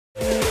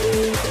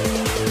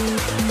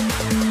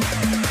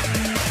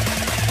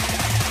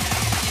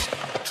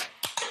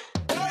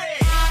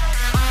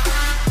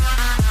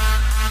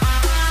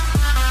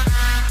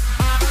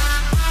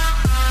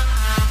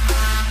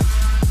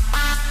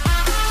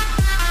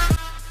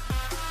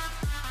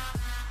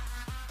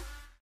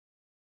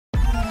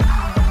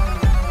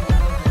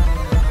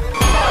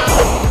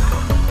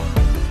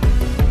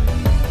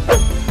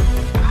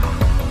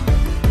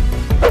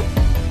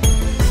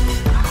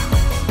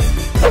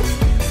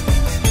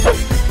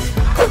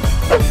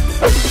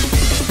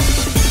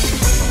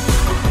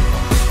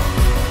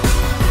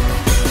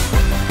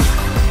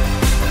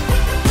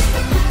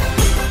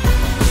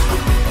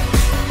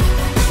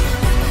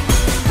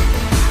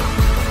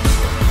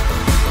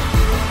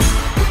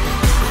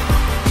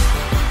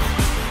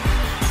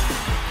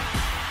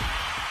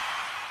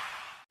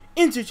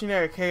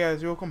Intergeneric. Hey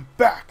guys, welcome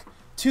back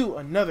to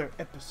another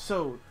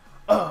episode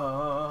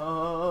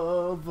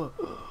of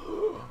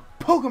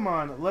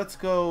Pokemon Let's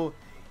Go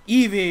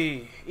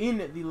Eevee.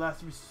 In the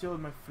last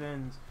episode, my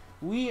friends,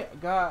 we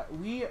got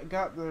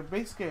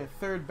basically a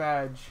third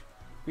badge.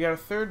 We got a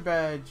third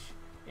badge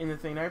in the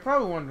thing. Now you're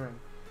probably wondering,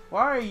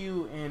 why are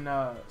you in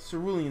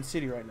Cerulean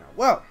City right now?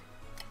 Well,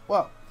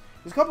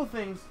 there's a couple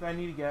things that I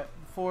need to get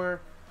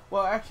before.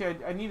 Well, actually,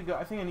 I need to go.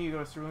 I think I need to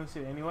go to Cerulean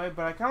City anyway.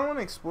 But I kind of want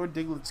to explore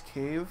Diglett's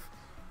Cave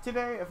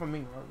today, if I'm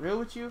being real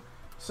with you.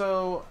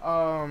 So,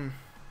 I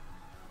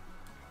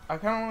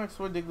kind of want to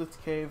explore Diglett's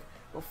Cave.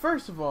 But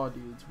first of all,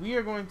 dudes, we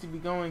are going to be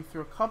going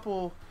through a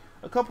couple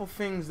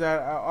things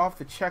that are off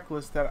the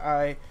checklist that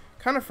I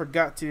kind of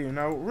forgot to do.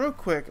 Now, real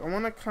quick, I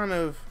want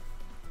to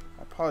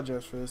I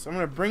apologize for this. I'm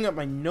going to bring up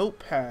my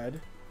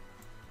notepad.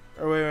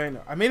 Or wait,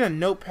 no. I made a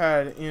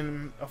notepad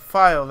in a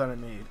file that I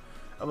made.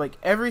 Like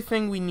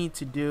everything we need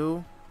to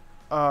do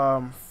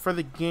for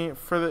the game,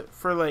 for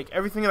like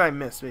everything that I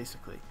missed,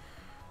 basically.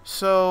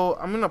 So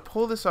I'm gonna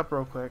pull this up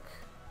real quick.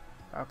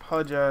 I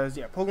apologize.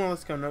 Yeah, Pokemon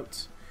Let's Go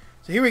notes.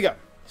 So here we go.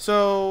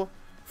 So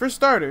for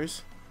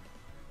starters,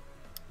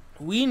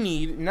 we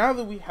need, now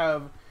that we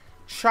have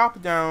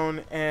Chop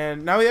Down,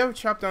 and now we have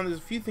Chop Down, there's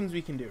a few things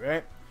we can do,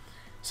 right?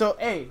 So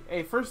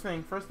first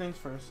things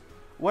first.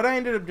 What I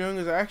ended up doing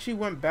is I actually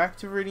went back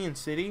to Viridian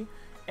City.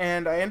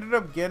 And I ended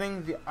up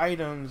getting the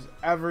items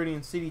at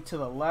Viridian City to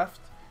the left,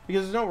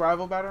 because there's no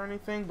rival battle or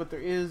anything, but there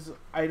is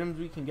items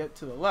we can get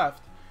to the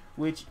left,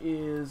 which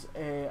is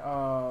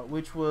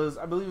which was,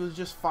 I believe it was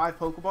just 5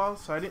 Pokeballs,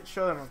 so I didn't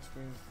show that on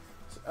screen,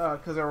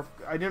 because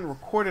I didn't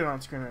record it on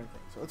screen or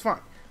anything, so it's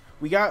fine.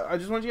 I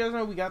just want you guys to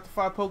know we got the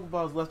 5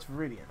 Pokeballs left to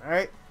Viridian,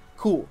 alright?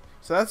 Cool.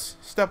 So that's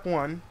step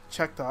 1,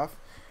 checked off.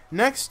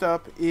 Next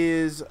up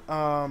is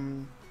a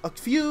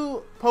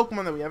few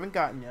Pokemon that we haven't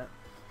gotten yet.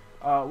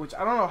 Which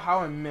I don't know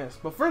how I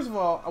missed. But first of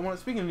all,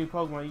 speaking of new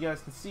Pokemon, you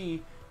guys can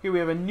see here we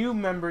have a new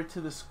member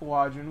to the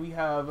squadron. We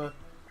have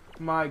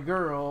my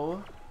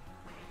girl.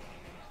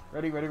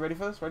 Ready for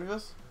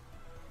this?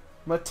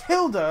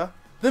 Matilda,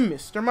 the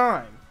Mr.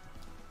 Mime.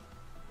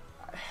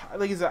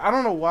 Like I said, I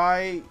don't know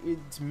why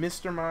it's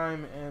Mr.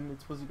 Mime and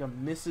it's supposed to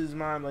become Mrs.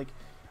 Mime. Like,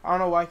 I don't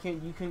know why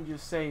you can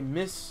just say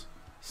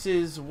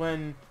Mrs.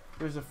 when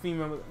there's a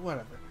female.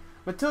 Whatever.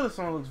 Matilda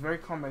someone looks very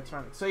calm by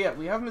turning. So yeah,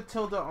 we have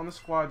Matilda on the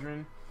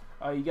squadron.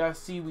 You guys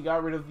see we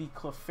got rid of the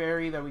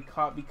Clefairy that we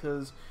caught,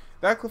 because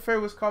that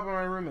Clefairy was caught by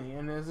my roommate,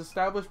 and as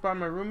established by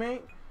my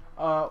roommate,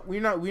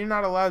 we're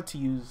not allowed to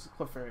use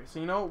Clefairy.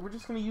 So you know, we're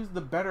just gonna use the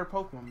better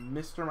Pokemon,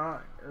 Mr.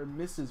 Mime or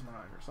Mrs.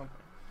 Mime or something.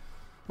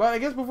 But I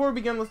guess before we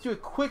begin, let's do a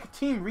quick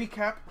team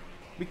recap,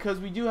 because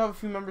we do have a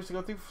few members to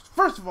go through.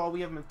 First of all,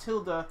 we have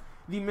Matilda,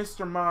 the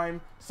Mr.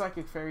 Mime,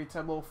 Psychic Fairy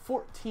type, level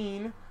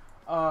 14,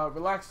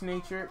 Relaxed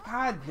Nature.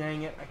 God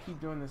dang it, I keep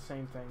doing the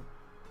same thing.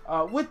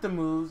 With the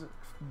moves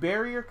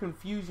Barrier,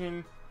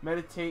 Confusion,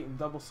 Meditate, and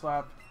Double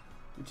Slap,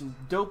 which is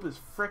dope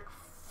as frick,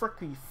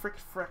 which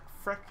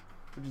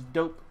is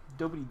dope,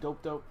 dopey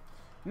dope.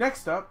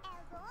 Next up,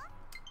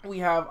 we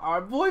have our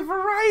boy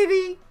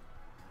Variety.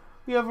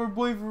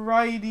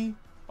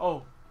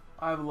 Oh,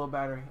 I have a low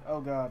battery.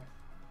 Oh god.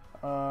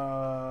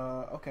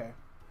 Okay.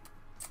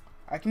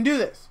 I can do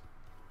this.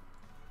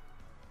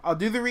 I'll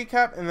do the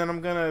recap, and then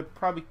I'm gonna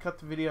probably cut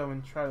the video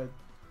and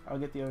I'll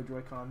get the other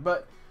Joy-Con.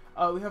 But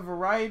we have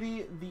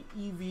Variety, the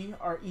Eevee,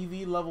 our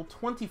Eevee, level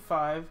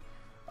 25,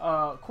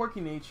 Quirky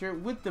Nature,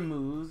 with the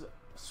moves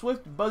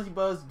Swift, Buzzy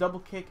Buzz, Double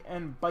Kick,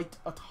 and Bite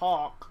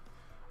Attack.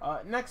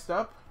 Next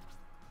up,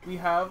 we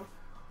have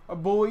our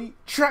boy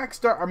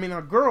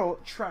our girl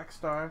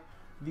Trackstar,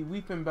 the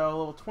Weeping Bell,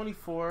 level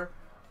 24,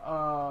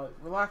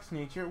 Relaxed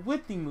Nature,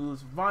 with the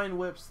moves Vine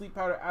Whip, Sleep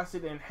Powder,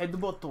 Acid, and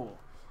Headbutt.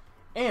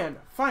 And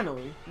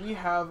finally, we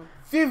have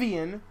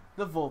Vivian,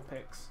 the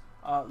Vulpix,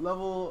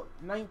 level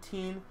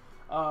 19,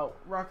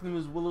 rocking the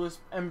moves Will-O-Wisp,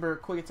 Ember,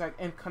 Quick Attack,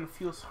 and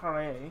Confuse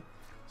Hooray.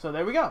 So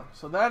there we go.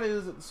 So that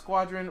is the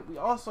squadron. We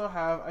also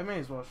have, I may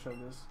as well show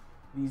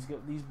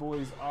these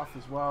boys off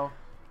as well.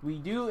 We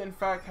do in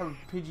fact have a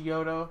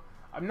Pidgeotto.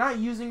 I'm not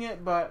using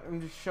it, but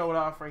I'm just showing it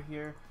off right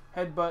here.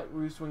 Headbutt,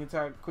 Roost, Wing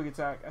Attack, Quick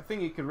Attack. I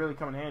think it could really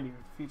come in handy in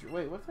the future.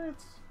 Wait, what's that?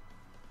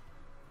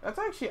 That's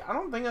actually, I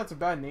don't think that's a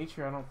bad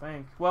nature, I don't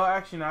think. Well,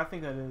 actually, no, I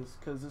think that is,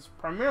 because it's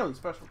primarily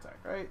special attack,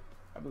 right?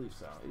 I believe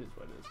so. It is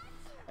what it is.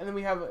 And then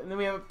we have a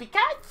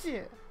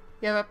Pikachu.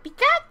 You have a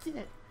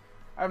Pikachu.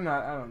 I don't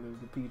know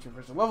the Pikachu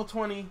version. Level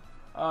 20,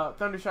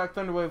 Thundershock,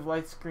 Thunder Wave,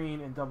 Light Screen,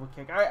 and Double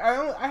Kick.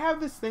 I have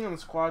this thing on the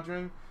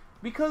squadron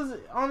because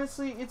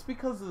honestly, it's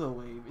because of the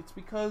wave. It's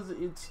because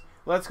it's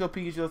Let's Go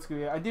Pikachu, Let's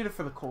Go. I did it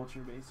for the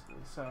culture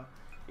basically. So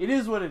it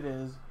is what it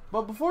is.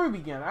 But before we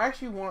begin, I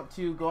actually want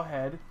to go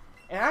ahead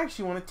and I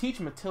actually want to teach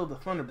Matilda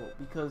Thunderbolt,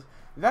 because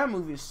that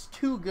move is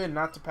too good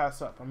not to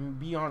pass up. I'm going to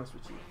be honest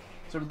with you.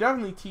 So we're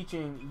definitely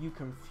teaching you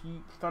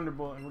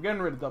Thunderbolt, and we're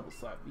getting rid of Double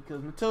Slap,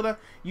 because Matilda,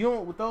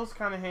 with those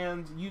kind of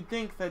hands, you'd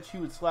think that she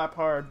would slap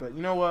hard, but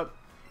you know what?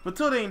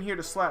 Matilda ain't here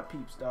to slap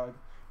peeps, dog.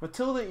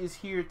 Matilda is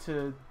here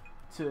to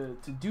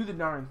do the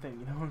darn thing,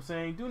 you know what I'm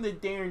saying? Doing the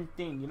darn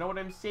thing, you know what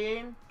I'm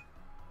saying?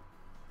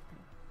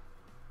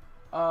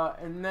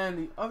 And then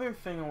the other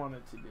thing I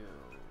wanted to do,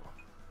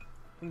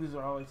 I think these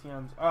are all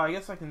ATMs.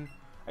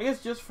 I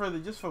guess just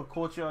for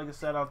culture, like I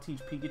said, I'll teach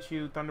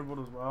Pikachu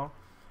Thunderbolt as well.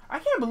 I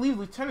can't believe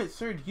Lieutenant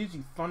Surge gives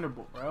you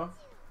Thunderbolt, bro.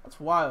 That's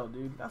wild,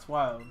 dude. That's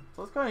wild.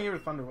 So let's go ahead and give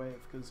her Thunder Wave,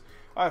 because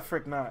why the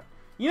frick not?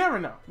 You never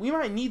know. We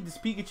might need this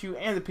Pikachu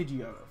and the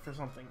Pidgeotto for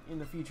something in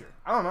the future.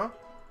 I don't know.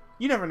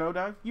 You never know,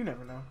 dog. You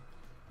never know.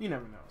 You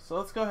never know. So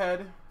let's go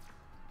ahead,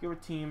 give her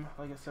team,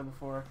 like I said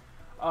before.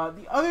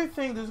 The other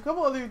thing, there's a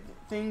couple other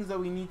things that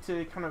we need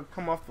to kind of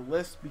come off the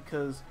list,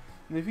 because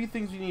there's a few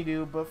things we need to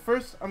do. But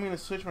first, I'm going to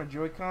switch my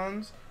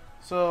Joy-Cons.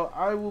 So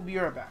I will be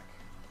right back.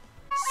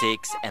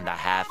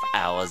 6.5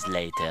 hours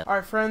later.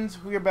 Alright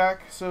friends, we are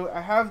back. So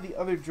I have the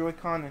other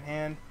Joy-Con in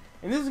hand.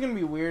 And this is going to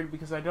be weird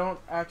because I don't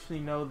actually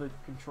know the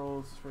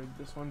controls for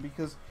this one.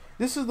 Because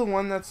this is the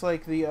one that's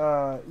like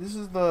the,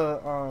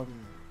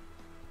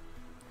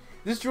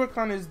 this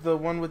Joy-Con is the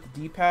one with the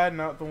D-pad,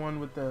 not the one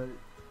with the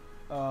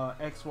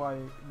X, Y,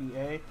 B,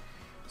 A.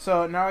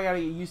 So now I got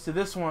to get used to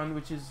this one,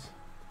 which is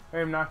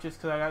very obnoxious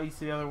because I got used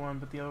to the other one.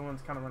 But the other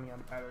one's kind of running out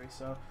of battery,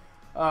 so...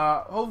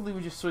 hopefully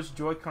we just switch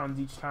Joy-Cons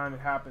each time it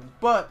happens,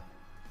 but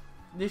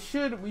we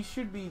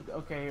should be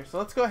okay here. So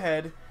let's go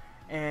ahead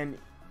and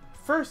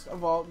first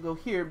of all go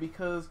here,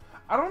 because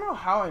I don't know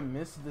how I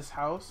missed this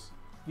house,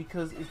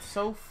 because it's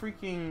so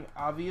freaking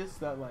obvious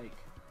that, like,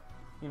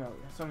 you know,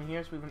 someone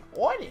here, so we've been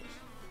orders.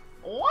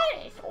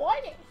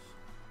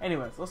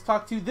 Anyways, let's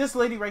talk to this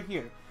lady right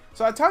here.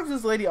 So I talked to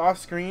this lady off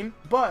screen,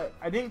 but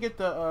I didn't get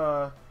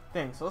the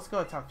thing, so let's go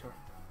ahead and talk to her.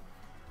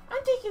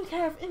 I'm taking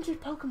care of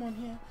injured Pokemon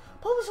here.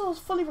 Bulbasaur is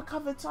fully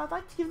recovered, so I'd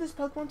like to give this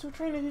Pokemon to a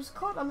trainer who's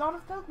caught a lot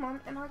of Pokemon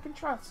and I can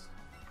trust.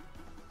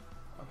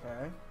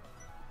 Okay.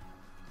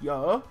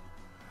 Yeah.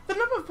 The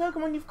number of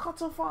Pokemon you've caught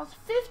so far is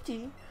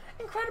 50.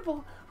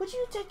 Incredible. Would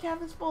you take care of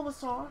this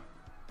Bulbasaur?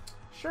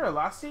 Sure,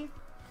 Lassie.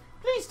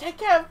 Please take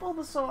care of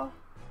Bulbasaur.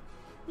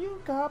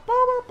 You got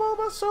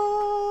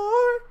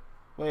Bulbasaur.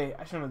 Wait,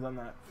 I shouldn't have done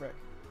that. Frick.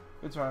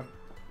 It's fine.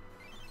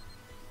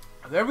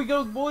 There we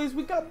go, boys.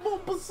 We got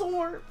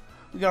Bulbasaur.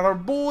 We got our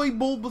boy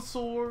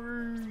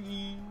Bulbasaur.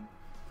 Yeah.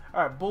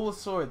 Alright,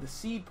 Bulbasaur, the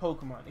seed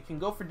Pokemon. It can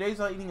go for days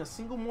without eating a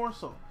single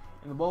morsel.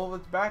 In the bowl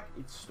of its back,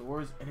 it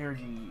stores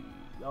energy.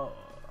 Yeah.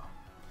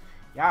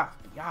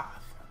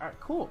 Alright,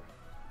 cool.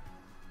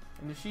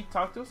 And does she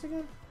talk to us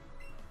again?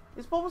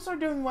 Is Bulbasaur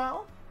doing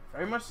well?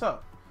 Very much so.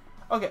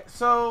 Okay,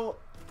 so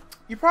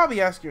you probably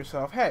ask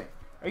yourself, hey,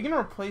 are you going to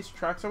replace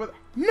Trackstar with...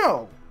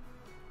 No!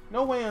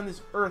 No way on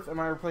this earth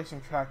am I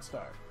replacing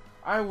Trackstar.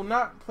 I will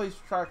not replace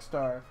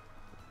Trackstar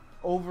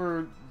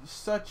over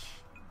such,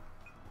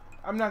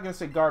 I'm not gonna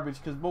say garbage,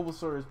 because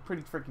Bulbasaur is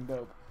pretty freaking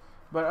dope,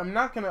 but I'm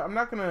not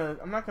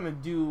gonna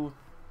do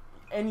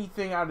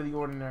anything out of the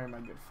ordinary, my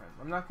good friends.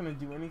 I'm not gonna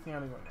do anything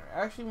out of the ordinary.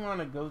 I actually want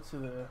to go to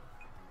the,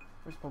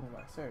 where's Pokemon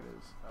Box? There it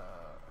is.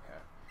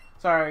 Okay.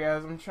 Sorry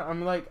guys,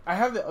 I'm like, I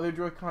have the other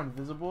Joy-Con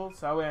visible,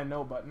 so that way I know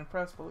what button to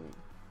press. But I'm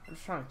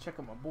just trying to check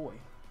out my boy.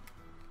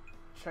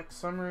 Check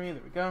summary.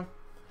 There we go.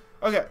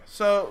 Okay,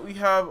 so we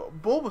have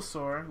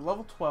Bulbasaur,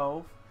 level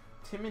 12.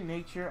 Timid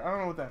nature, I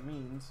don't know what that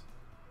means.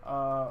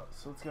 So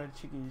let's go ahead and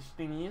check these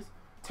thingies.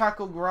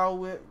 Tackle, Growl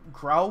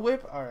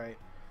Whip, alright.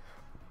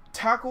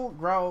 Tackle,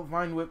 Growl,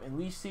 Vine Whip, and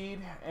Leaf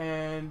Seed.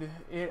 And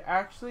it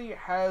actually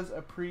has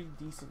a pretty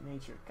decent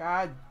nature.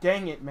 God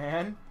dang it,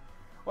 man.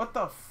 What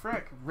the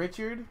frick,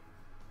 Richard?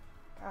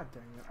 God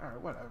dang it.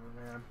 Alright, whatever,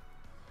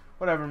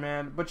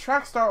 man. But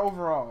Trackstar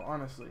overall,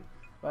 honestly.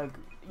 Like,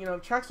 you know,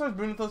 Trackstar's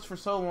been with us for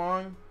so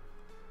long.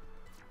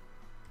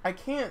 I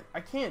can't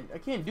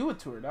do it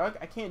to her, dog.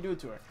 I can't do it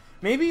to her.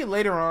 Maybe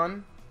later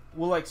on,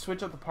 we'll, like,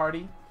 switch up the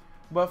party.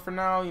 But for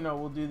now, you know,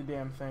 we'll do the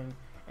damn thing.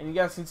 And you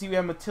guys can see we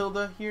have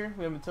Matilda here.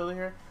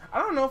 I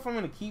don't know if I'm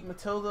going to keep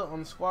Matilda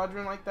on the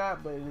squadron like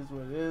that, but it is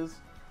what it is.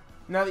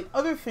 Now, the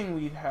other thing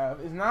we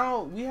have is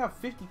now we have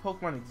 50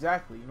 Pokemon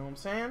exactly. You know what I'm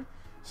saying?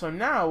 So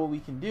now what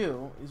we can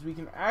do is we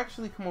can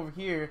actually come over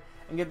here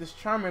and get this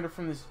Charmander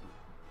from this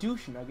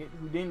douche nugget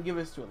who didn't give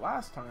us to it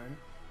last time,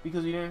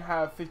 because we didn't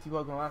have 50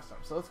 Pokemon last time.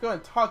 So let's go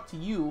ahead and talk to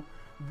you,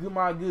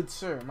 my good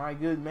sir, my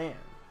good man.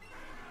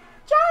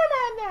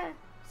 Charmander!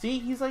 See,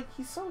 he's so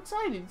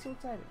excited.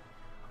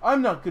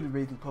 I'm not good at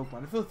raising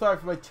Pokemon. I feel sorry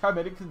for my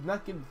Charmander because it's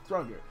not getting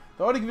stronger.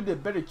 So I want to give it to a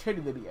better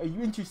trainer than me. Are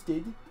you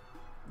interested?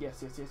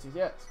 Yes.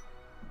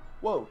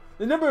 Whoa,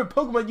 the number of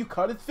Pokemon you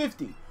caught is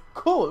 50.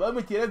 Cool, I'm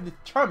going to have the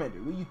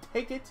Charmander. Will you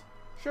take it?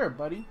 Sure,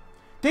 buddy.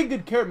 Take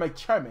good care of my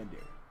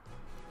Charmander.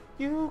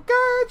 You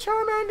got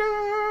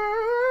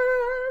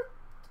Charmander!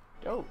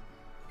 Dope.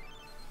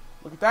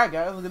 Look at that,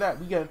 guys. Look at that.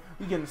 We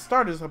getting the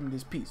starters up in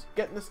this piece.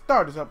 Get the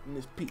starters up in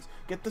this piece.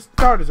 Get the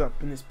starters up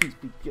in this piece.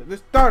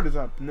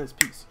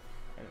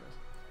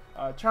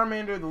 Anyways,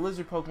 Charmander, the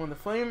lizard Pokemon. The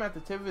flame at the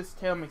tip of its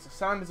tail makes a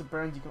sound as it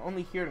burns. You can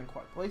only hear it in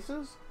quiet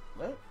places.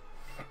 What?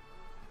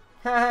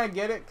 Haha,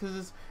 get it?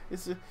 Cause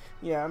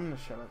yeah. I'm gonna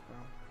shut up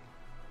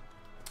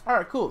now. All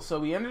right, cool. So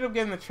we ended up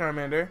getting the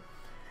Charmander,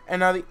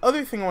 and now the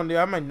other thing I want to do.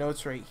 I have my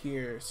notes right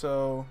here.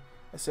 So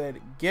I said,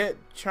 get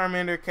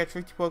Charmander, catch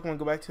 50 Pokemon,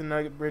 go back to the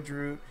Nugget Bridge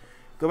route,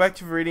 Go back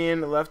to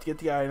Viridian, left to get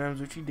the items,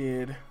 which we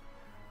did.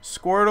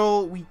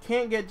 Squirtle, we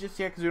can't get just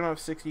yet because we don't have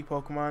 60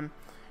 Pokemon.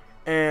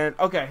 And,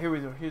 okay, here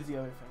we go. Here's the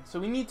other thing. So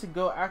we need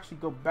to actually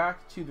go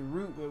back to the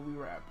route where we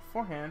were at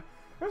beforehand.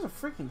 There's a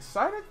freaking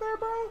Psyduck there,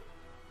 bro?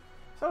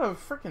 Is that a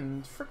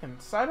freaking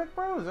Psyduck,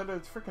 bro? Is that a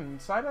freaking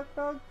Psyduck,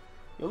 dog?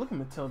 Yo, look at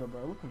Matilda,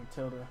 bro. Look at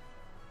Matilda.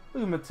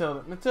 Look at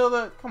Matilda.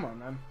 Matilda, come on,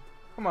 man.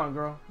 Come on,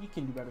 girl. You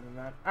can do better than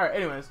that. Alright,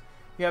 anyways.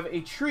 We have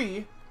a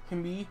tree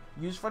can be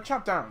used for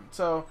chop down.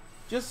 So,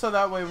 just so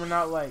that way we're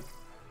not, like,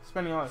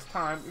 spending all this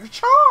time.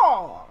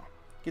 Chaw!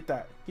 Get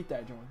that joint. Get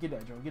that joint. Get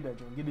that joint. Get that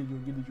joint. Get that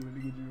joint. Get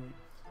that joint.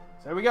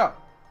 So, there we go.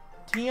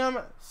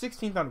 TM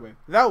 16 Thunder Wave.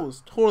 That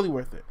was totally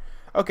worth it.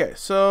 Okay,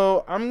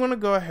 so I'm going to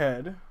go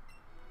ahead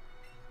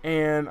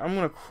and I'm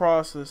going to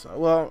cross this.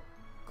 Well,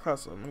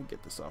 let me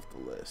get this off the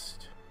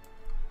list.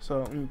 So,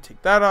 let me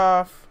take that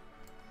off.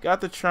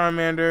 Got the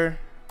Charmander.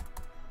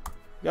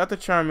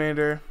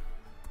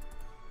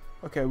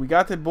 Okay, we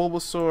got the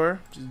Bulbasaur,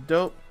 which is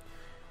dope.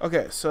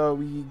 Okay, so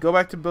we go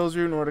back to Bill's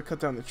route in order to cut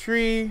down the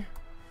tree.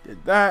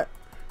 Did that.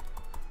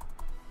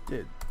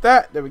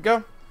 There we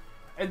go.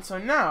 And so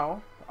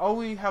now, all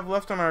we have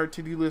left on our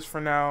to-do list for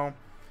now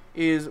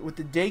is with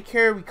the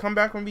daycare, we come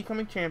back when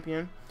becoming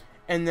champion.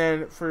 And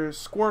then for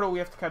Squirtle, we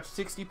have to catch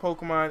 60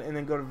 Pokemon and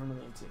then go to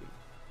Vermilion City.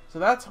 So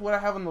that's what I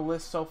have on the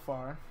list so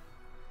far.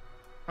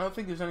 I don't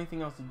think there's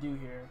anything else to do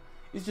here.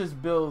 It's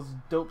just Bill's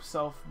dope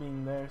self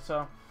being there.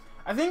 So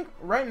I think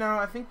right now,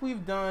 I think for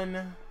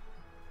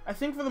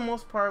the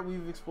most part,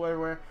 we've explored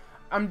where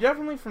I'm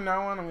definitely from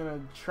now on, I'm going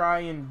to try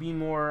and be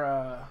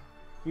more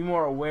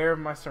aware of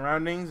my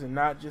surroundings and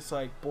not just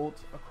like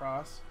bolt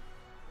across.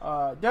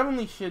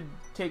 Definitely should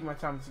take my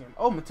time with this game.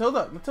 Oh,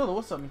 Matilda,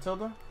 what's up,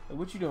 Matilda? Like,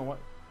 what you doing? What?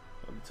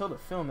 Oh, Matilda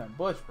filling that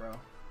bush, bro.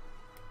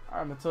 All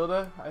right,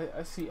 Matilda,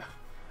 I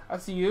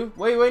see you.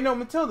 Wait, no,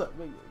 Matilda.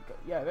 Wait,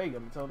 yeah, there you go,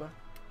 Matilda.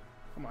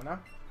 Come on now.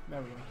 There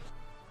we go.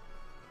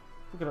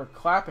 Look at her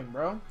clapping,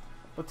 bro.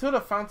 Matilda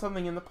found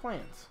something in the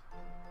plants.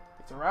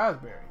 It's a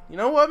raspberry. You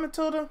know what,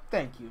 Matilda?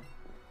 Thank you.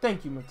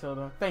 Thank you,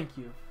 Matilda. Thank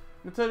you.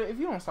 Matilda, if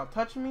you don't stop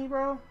touching me,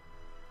 bro.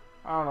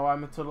 I don't know why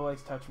Matilda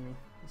likes touching me.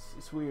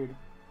 It's weird.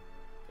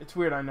 It's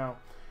weird, I know.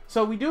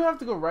 So we do have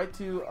to go right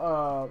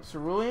to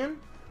Cerulean.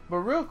 But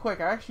real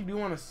quick, I actually do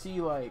want to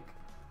see, like,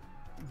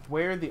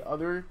 where the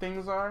other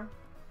things are.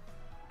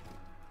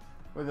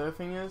 Where the other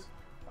thing is.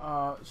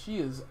 She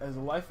is as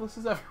lifeless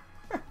as ever.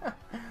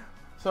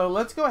 So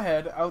let's go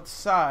ahead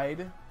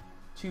outside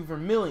to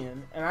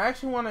Vermilion, and I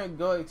actually want to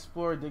go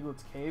explore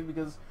Diglett's cave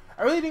because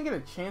I really didn't get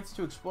a chance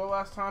to explore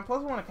last time.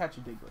 Plus I want to catch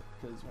a Diglett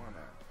because why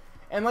not?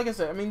 And like I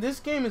said, I mean, this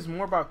game is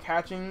more about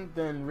catching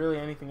than really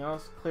anything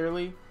else,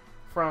 clearly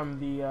from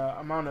the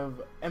amount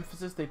of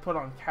emphasis they put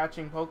on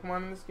catching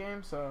Pokemon in this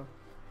game. So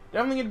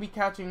definitely going to be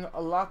catching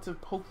a lot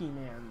of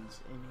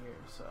Pokemans in here.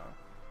 So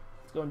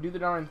let's go and do the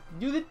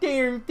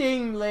darn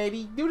thing,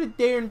 lady. Do the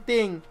darn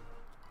thing.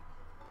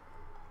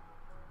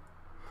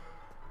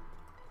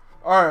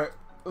 Alright,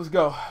 let's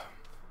go.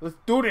 Let's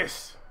do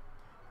this.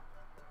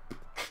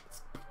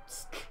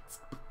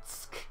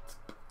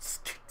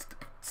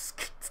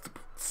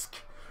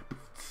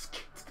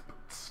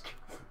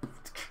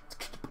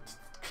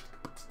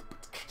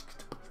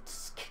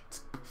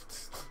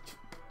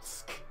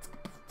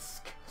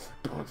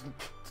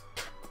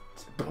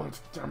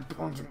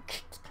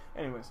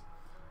 Anyways,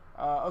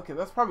 okay,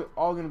 that's probably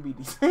all gonna be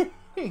decent.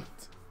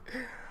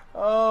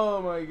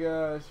 Oh my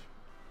gosh.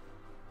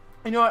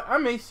 You know what? I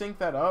may sync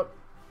that up,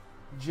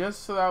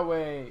 just so that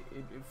way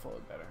it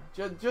flowed better.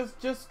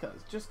 Just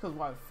cause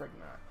why the frick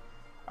not?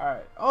 All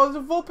right. Oh,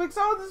 there's a Vulpix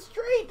on the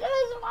street.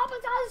 There's a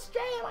Vulpix on the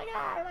street. Oh my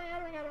god.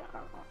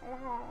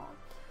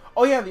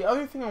 Oh yeah. The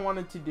other thing I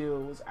wanted to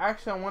do was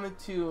actually I wanted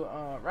to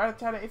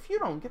Rattata. If you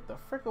don't get the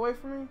frick away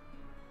from me.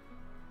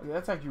 Okay,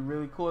 that's actually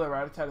really cool that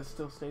Rattata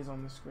still stays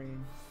on the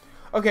screen.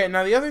 Okay,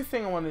 now the other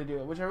thing I wanted to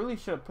do, which I really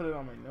should have put it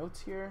on my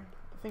notes here.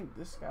 I think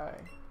this guy.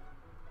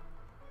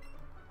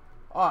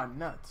 Oh,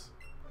 nuts.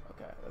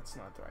 Okay, that's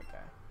not the right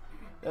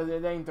guy.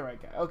 That ain't the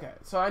right guy. Okay,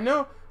 so I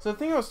know. So the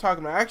thing I was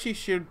talking about, I actually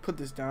should put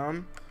this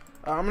down.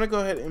 I'm going to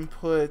go ahead and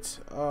put,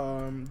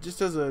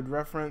 just as a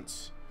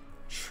reference,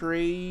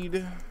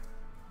 trade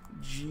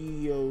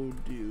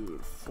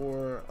Geodude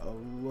for a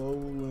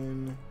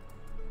Alolan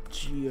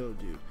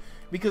Geodude.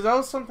 Because that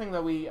was something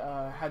that we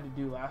had to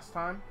do last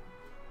time.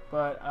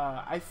 But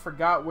I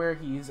forgot where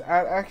he's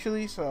at,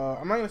 actually. So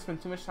I'm not going to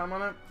spend too much time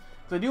on it.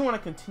 So I do want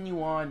to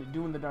continue on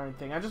doing the darn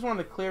thing. I just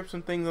wanted to clear up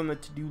some things on the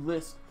to-do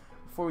list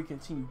before we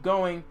continue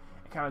going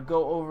and kind of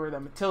go over that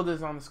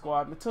Matilda's on the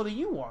squad. Matilda,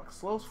 you walk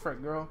slow as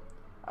frick, girl.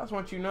 I just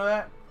want you to know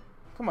that.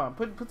 Come on,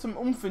 put some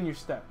oomph in your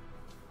step.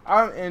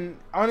 And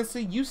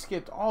honestly, you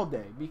skipped all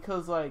day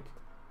because, like,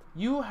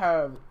 you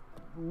have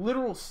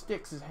literal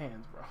sticks as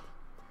hands, bro.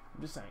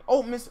 I'm just saying.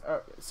 Oh,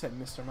 said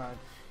Mr. Mime.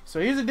 So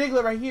here's a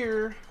Diglett right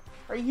here.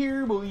 Right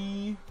here,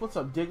 boy. What's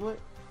up, Diglett?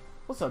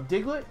 What's up,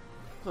 Diglett?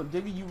 What's up,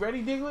 Diglett? You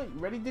ready, Diglett? You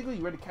ready, Diglett?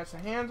 You ready to catch the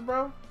hands,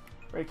 bro?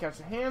 Ready to catch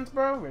the hands,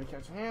 bro? Ready to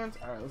catch the hands?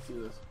 Alright, let's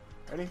do this.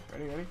 Ready?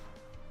 Ready?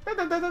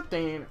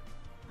 Ready?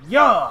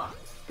 Yeah!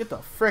 Get the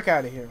frick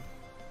out of here.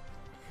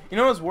 You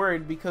know, I was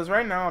worried because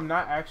right now I'm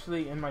not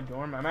actually in my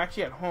dorm. I'm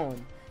actually at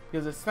home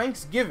because it's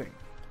Thanksgiving.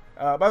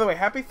 By the way,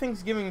 happy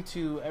Thanksgiving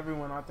to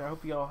everyone out there. I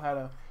hope you all had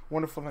a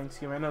wonderful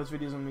Thanksgiving. I know this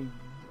video's gonna be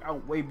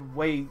out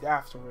way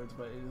afterwards,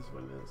 but it is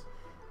what it is.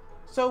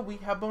 So we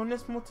have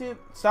bonus multi.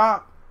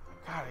 Stop.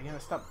 God, I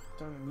gotta stop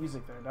doing the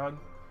music there, dog.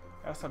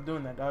 Gotta stop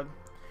doing that, dog.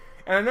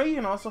 And I know you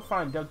can also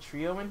find Doug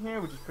Trio in here,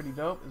 which is pretty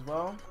dope as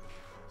well.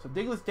 So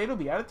Diglett's data will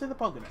be added to the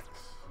Pokédex.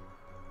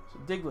 So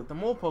Diglett, the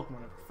mole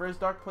Pokemon, prefers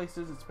dark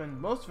places and spends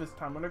most of its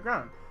time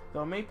underground,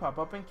 though it may pop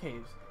up in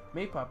caves.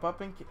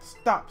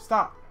 Stop.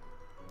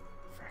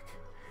 Frick.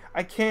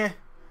 I can't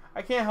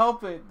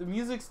help it. The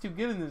music's too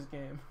good in this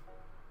game.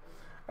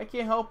 I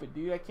can't help it,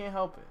 dude. I can't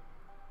help it.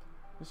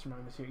 Mr.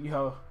 Mime is here.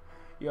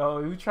 Yo,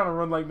 you trying to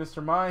run like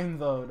Mr. Mime,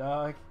 though,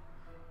 dog.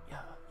 Yeah.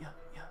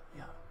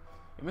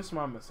 Hey, Mr.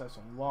 Mime must have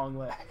some long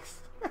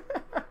legs.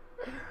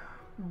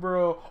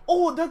 Bro.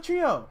 Oh, Doug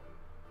Trio.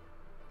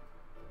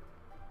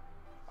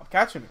 I'm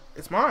catching it.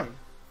 It's mine.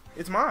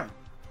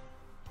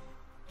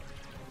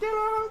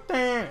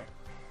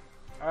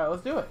 Alright,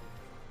 let's do it.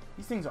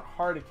 These things are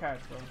hard to catch,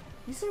 bro.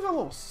 These things are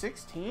level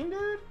 16,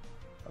 dude?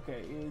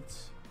 Okay, we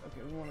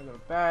want to go to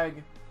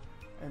bag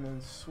and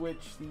then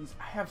switch these.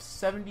 I have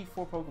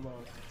 74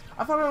 Pokeballs.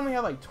 I thought I only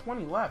had like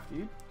 20 left,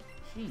 dude.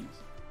 Jeez.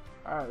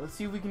 Alright, let's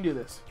see if we can do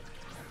this.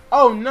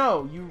 Oh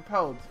no, you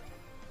repelled.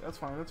 That's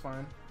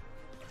fine.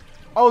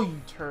 Oh,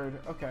 you turd.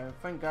 Okay,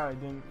 thank God I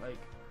didn't like.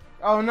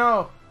 Oh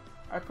no,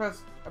 I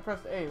pressed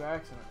A by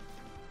accident.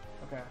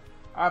 Okay,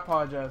 I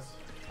apologize.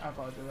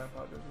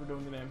 We're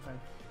doing the damn thing.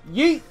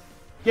 Yeet!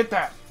 Get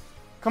that.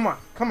 Come on.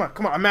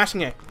 I'm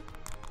mashing A.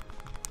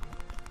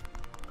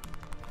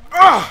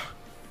 Ah!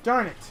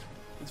 Darn it.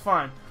 It's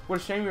fine. What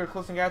a shame we were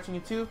close to catching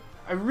it too.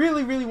 I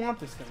really want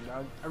this thing,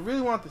 dog. I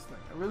really want this thing.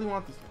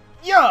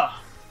 Yeah!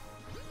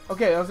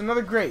 Okay, that was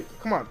another great.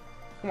 Come on.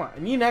 I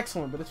need an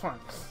excellent, but it's fine.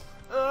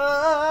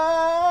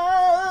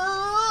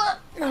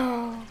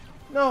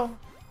 No.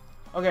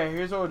 Okay,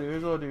 here's what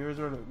we'll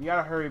do. We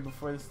gotta hurry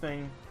before this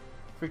thing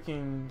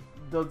freaking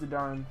does the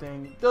darn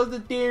thing.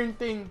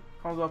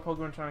 Calls out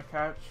Pokemon trying to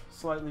catch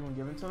slightly when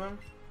given to them.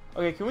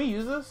 Okay, can we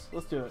use this?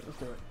 Let's do it.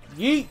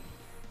 Yeet!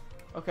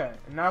 Okay,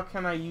 and now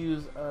can I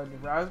use the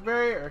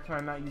raspberry or can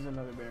I not use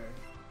another berry?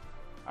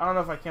 I don't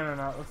know if I can or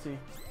not. Let's see.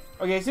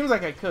 Okay, it seems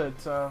like I could,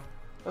 so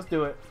let's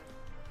do it.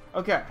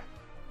 Okay.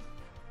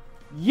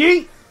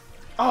 Yeet!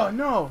 Oh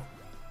no!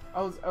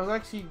 I was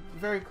actually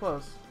very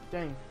close.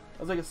 Dang. I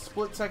was like a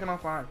split second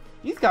off behind.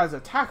 These guys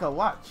attack a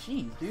lot.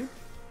 Jeez, dude.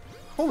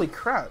 Holy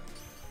crap.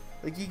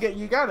 Like you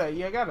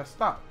gotta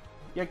stop.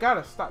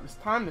 It's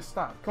time to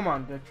stop. Come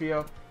on, Doug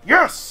Trio.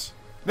 Yes!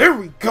 There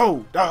we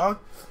go, dog.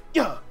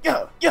 Yeah.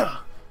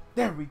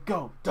 There we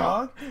go,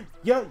 dog.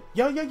 Yeah.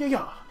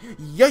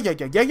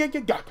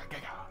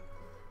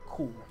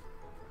 Cool.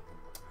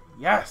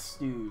 Yes,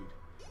 dude.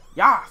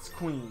 Yas,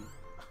 queen.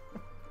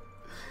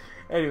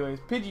 Anyways,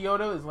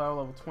 Pidgeotto is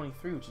level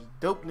 23, which is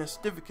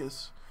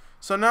dopeness.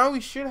 So now we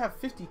should have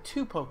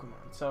 52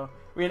 Pokemon. So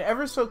we're getting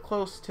ever so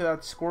close to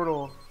that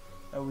Squirtle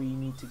that we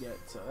need to get.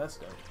 So that's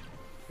dope.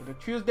 So the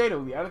Trio's data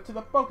will be added to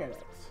the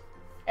Pokédex.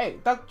 Hey,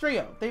 Doug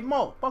Trio, they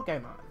mole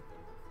Pokemon.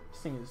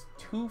 This thing is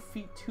 2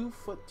 feet 2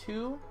 foot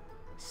 2,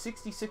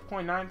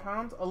 66.9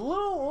 pounds. A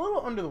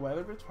little under the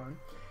weather, but it's fine.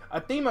 A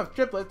team of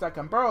triplets that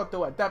can burrow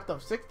to a depth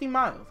of 60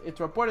 miles.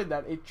 It's reported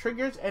that it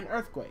triggers an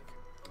earthquake.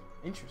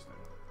 Interesting.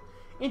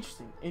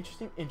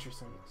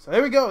 So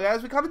there we go,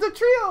 guys. We caught the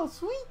Trio.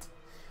 Sweet.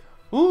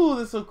 Ooh,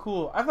 this is so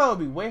cool. I thought it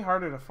would be way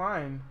harder to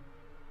find.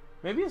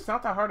 Maybe it's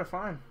not that hard to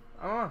find.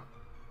 I don't know.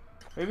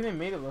 Maybe they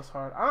made it less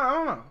hard. I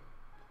don't know.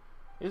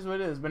 It is what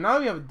it is. But now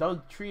that we have a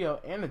Doug Trio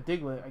and a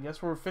Diglett, I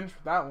guess we're finished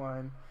with that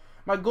line.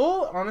 My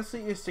goal,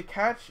 honestly, is to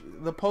catch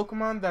the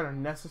Pokemon that are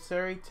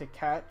necessary to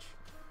catch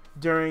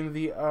during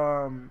the,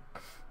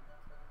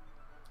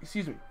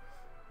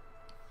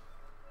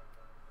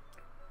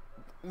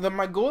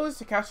 my goal is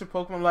to catch the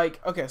Pokemon, like,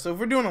 okay, so if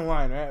we're doing a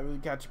line, right, we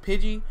catch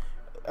Pidgey,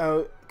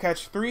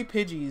 catch 3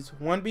 Pidgeys,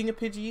 1 being a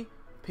Pidgey,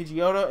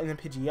 Pidgeotto, and then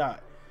Pidgeot.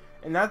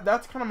 And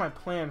that's kind of my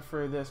plan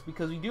for this,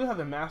 because we do have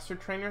the Master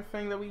Trainer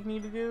thing that we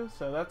need to do,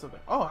 so that's a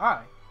thing. Oh,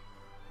 hi.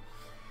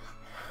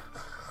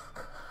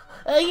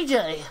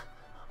 AJ,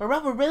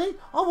 remember me?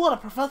 I'm one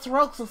of Professor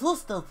Oak's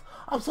assistants.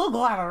 I'm so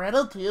glad I ran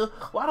into you.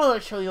 Why don't I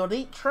show you a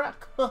neat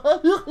trick?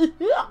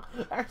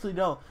 Actually,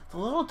 no. It's a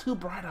little too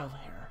bright over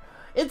here.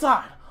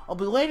 Inside. I'll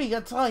be waiting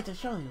inside to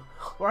show you.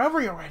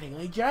 Wherever you're waiting,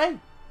 AJ.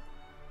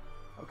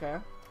 Okay.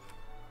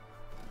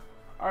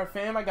 Alright,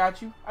 fam. I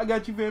got you,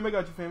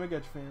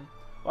 fam.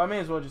 Well, I may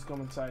as well just go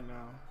inside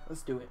now.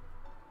 Let's do it.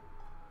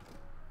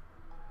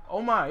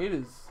 Oh my, it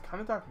is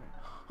kind of dark now.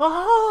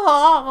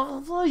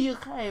 Oh, so you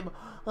came.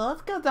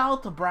 Let's get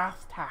down to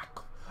brass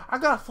tacks. I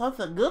got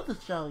something good to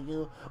show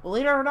you.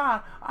 Believe it or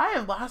not, I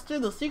have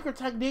mastered the secret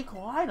technique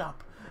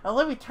lineup. And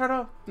let me turn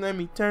off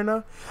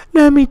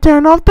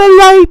the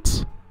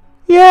lights.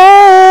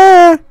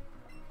 Yeah.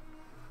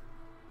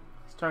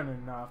 It's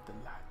turning off the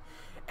light.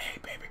 Hey,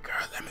 baby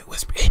girl, let me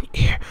whisper in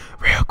your ear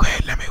real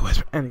quick.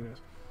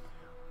 Anyways.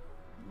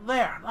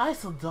 There,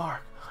 nice and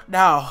dark.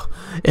 Now,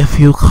 if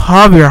you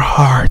calm your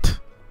heart,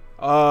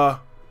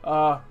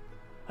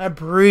 and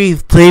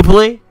breathe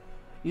deeply,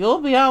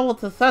 you'll be able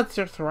to sense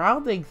your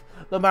surroundings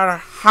no matter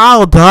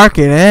how dark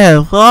it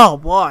is. Oh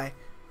boy.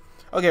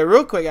 Okay,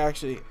 real quick,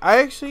 actually. I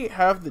actually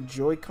have the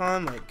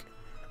Joy-Con, like,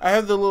 I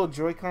have the little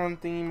Joy-Con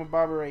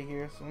thingy-mabobber right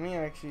here. So let me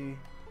actually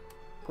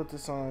put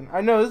this on.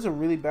 I know this is a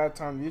really bad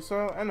time to do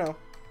so. I know.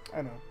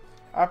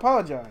 I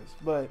apologize,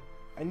 but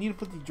I need to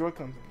put the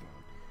Joy-Con thing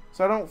on.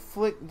 So I don't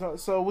flick,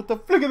 so with the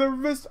flick of the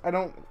wrist, I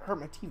don't hurt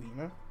my TV, you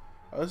know?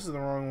 Oh, this is the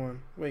wrong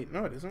one. Wait,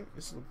 no it isn't.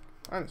 This is the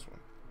minus one.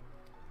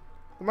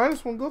 The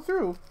minus one go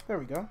through. There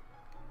we go.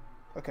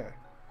 Okay.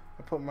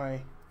 I put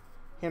my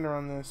hand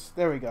around this.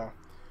 There we go.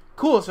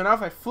 Cool, so now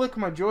if I flick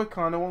my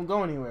Joy-Con, it won't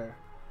go anywhere.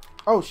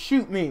 Oh,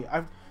 shoot me.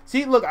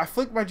 See, look, I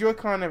flicked my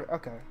Joy-Con.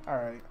 Okay,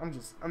 alright. I'm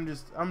just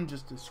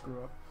a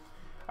screw up.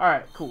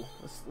 Alright, cool.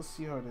 Let's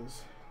see how it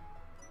is.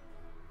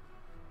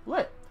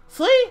 Lit.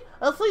 See?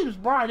 It seems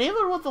bright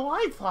even with the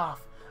lights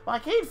off. My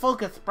keen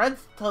focus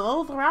spreads to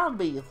those around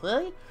me,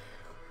 see?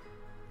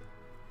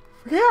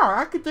 Yeah,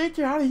 I can teach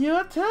you how to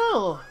use it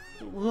too.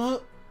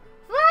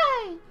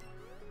 Hey!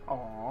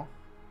 Aww.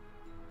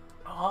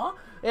 Aw,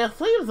 it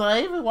seems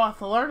that Eevee wants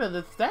to learn it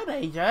instead,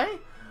 AJ.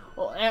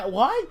 Well,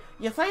 what?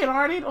 You say it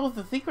already knows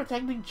the secret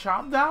technique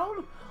chop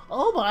down?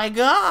 Oh my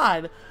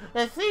god!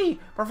 And see,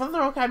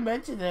 Professor Oak had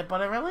mentioned it,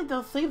 but it really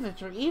does seem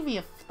that your Eevee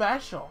is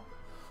special.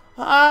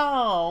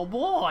 Oh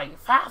boy,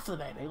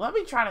 fascinating. Let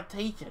me try to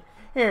teach it.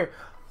 Here,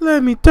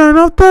 let me turn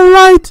off the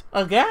light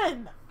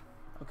again.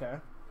 Okay.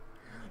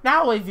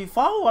 Now, if you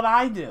follow what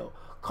I do,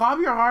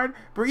 calm your heart,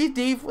 breathe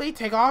deeply,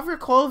 take off your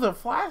clothes, and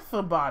flash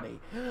somebody.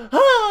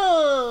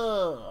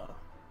 Oh.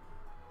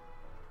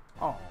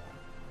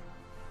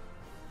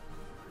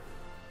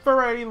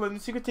 Alrighty, let the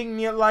secret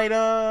technique light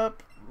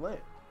up.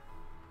 Lit.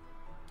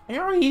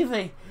 You're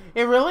easy.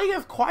 It really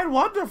is quite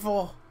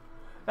wonderful.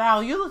 Now,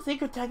 use the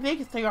secret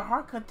techniques to your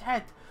heart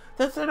content.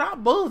 Since they're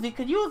not moves, you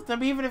can use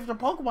them even if your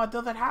Pokemon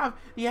doesn't have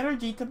the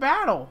energy to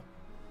battle.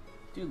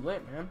 Dude,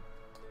 lit, man.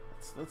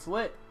 That's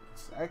lit.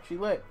 It's actually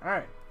lit.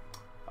 Alright.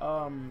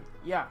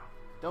 Yeah.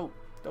 Dope.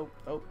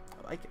 I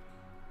like it.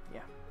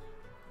 Yeah.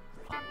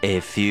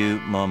 A few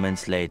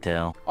moments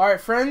later.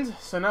 Alright, friends.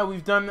 So now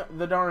we've done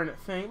the darn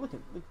thing. Look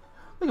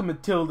at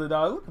Matilda,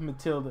 dog. Look at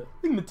Matilda.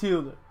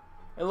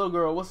 Hey, little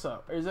girl, what's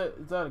up? Is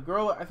that a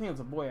girl? I think it's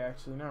a boy,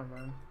 actually. Never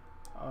mind.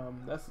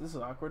 This is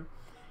awkward.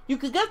 You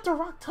could get to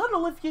Rock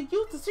Tunnel if you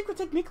use the secret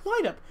technique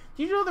light up.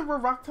 Do you know that where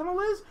Rock Tunnel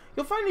is?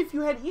 You'll find it if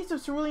you head east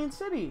of Cerulean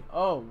City.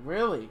 Oh,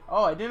 really?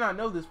 Oh, I did not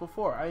know this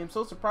before. I am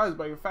so surprised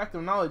by your fact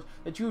of knowledge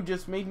that you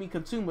just made me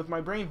consume with my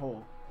brain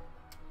hole.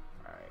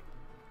 Alright.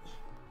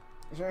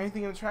 Is there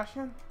anything in the trash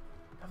can?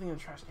 Nothing in the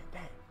trash can.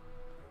 Dang.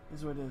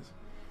 This is what it is.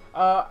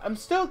 I'm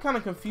still kind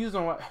of confused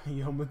on what...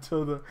 Yo,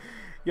 Matilda,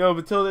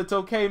 it's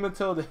okay,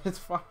 Matilda. It's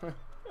fine.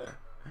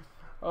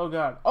 Oh,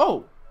 God.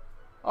 Oh,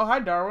 hi,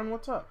 Darwin.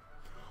 What's up?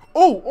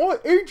 Oh,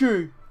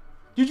 AJ.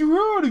 Did you hear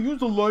how to use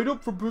the light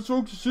up from Professor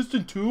Oak's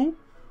assistant, too?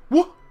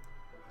 What?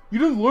 You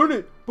didn't learn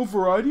it, but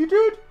Variety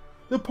did?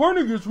 The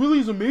partner of yours really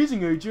is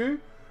amazing, AJ.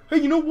 Hey,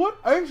 you know what?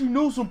 I actually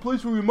know some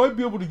place where we might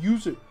be able to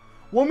use it.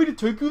 Want me to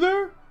take you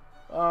there?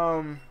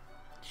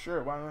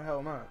 Sure. Why the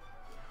hell not?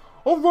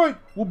 Alright,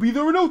 we'll be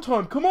there in no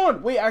time. Come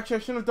on. Wait, actually, I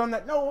shouldn't have done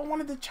that. No, I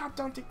wanted to chop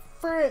down to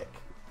frick.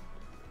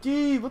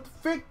 Dude, what the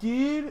frick,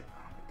 dude? Oh,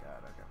 my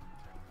God. Okay.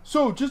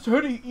 So, just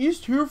heading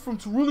east here from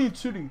Cerulean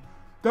City.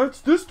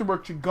 That's this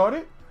direction, got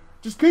it?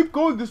 Just keep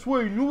going this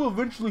way and you will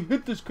eventually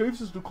hit this cave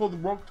system called the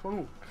Rock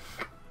Tunnel.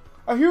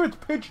 I hear it's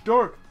pitch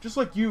dark, just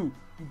like you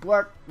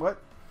black,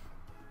 what?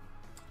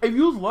 If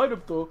you use light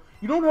up though,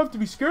 you don't have to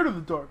be scared of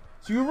the dark.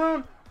 So you're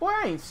around, boy,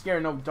 I ain't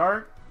scared of no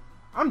dark.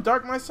 I'm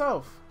dark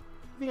myself.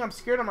 You think I'm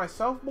scared of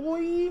myself,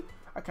 boy?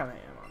 I kinda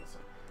am,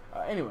 honestly.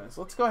 Anyways,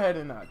 let's go ahead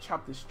and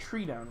chop this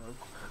tree down real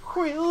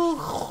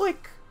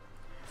quick.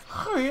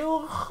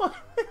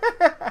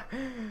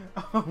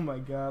 Oh my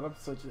God, I'm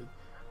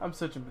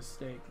such a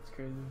mistake. It's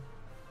crazy.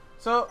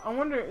 So, I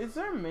wonder, is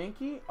there a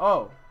Mankey?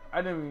 Oh,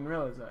 I didn't even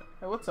realize that.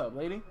 Hey, what's up,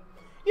 lady?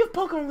 You have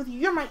Pokemon with you.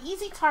 You're my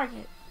easy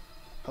target.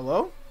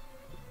 Hello?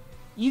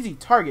 Easy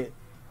target?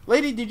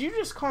 Lady, did you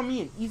just call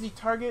me an easy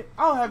target?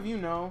 I'll have you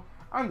know,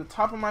 I'm the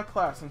top of my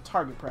class in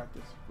target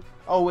practice.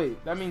 Oh,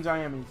 wait, that means I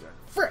am easy.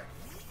 Frick!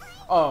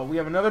 Oh, we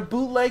have another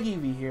bootleg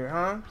Eevee here,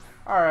 huh?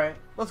 Alright,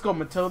 let's go,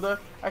 Matilda.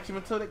 Actually,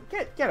 Matilda,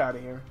 get out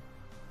of here.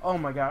 Oh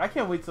my God, I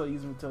can't wait till I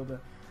use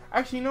Matilda.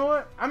 Actually, you know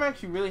what? I'm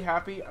actually really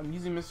happy I'm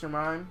using Mr.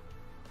 Mime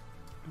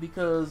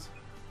because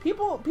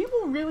people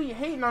really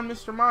hating on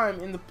Mr. Mime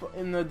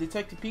in the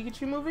Detective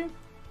Pikachu movie.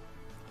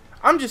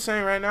 I'm just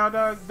saying right now,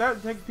 dog,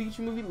 that Detective Pikachu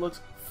movie looks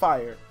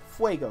fire,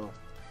 fuego.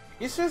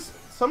 It's just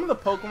some of the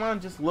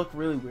Pokemon just look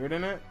really weird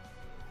in it.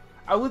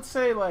 I would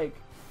say like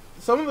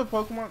some of the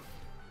Pokemon.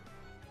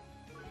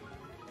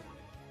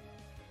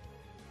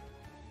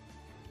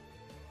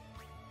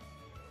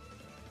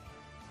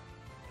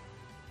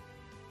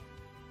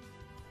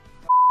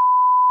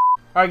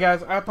 Alright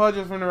guys, I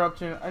apologize for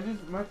interruption.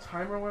 My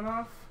timer went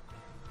off.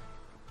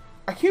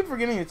 I keep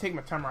forgetting to take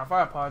my timer off.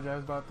 I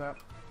apologize about that.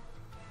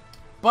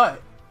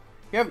 But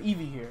you have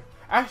Eevee here.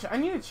 Actually, I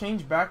need to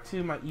change back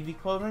to my Eevee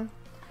clothing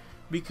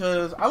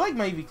because I like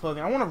my Eevee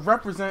clothing. I want to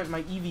represent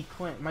my Eevee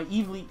clan, my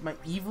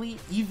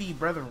Eevee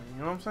brethren.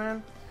 You know what I'm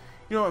saying?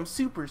 You know I'm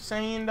Super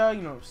Saiyan, dog.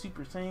 You know I'm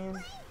Super Saiyan.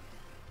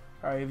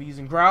 All right, Eevee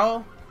using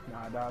Growl.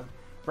 Nah, dog.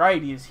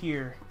 Variety is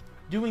here,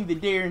 doing the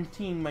daring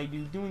team, my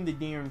dude. Doing the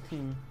daring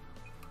team.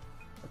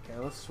 Okay,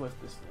 let's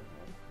Swift this thing,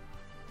 man.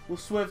 We'll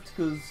Swift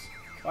because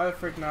why the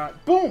frick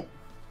not? Boom!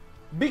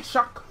 Big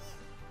shock.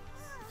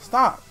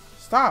 Stop.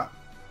 Stop.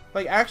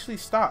 Like, actually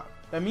stop.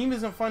 That meme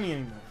isn't funny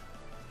anymore.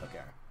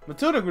 Okay.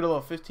 Matilda grew to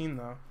level 15,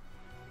 though.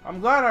 I'm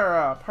glad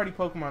our party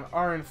Pokemon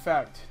are, in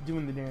fact,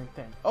 doing the damn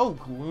thing. Oh,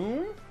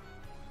 Gloom?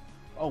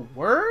 Oh,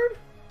 word?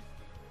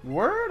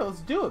 Word?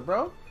 Let's do it,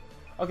 bro.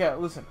 Okay,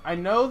 listen. I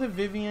know that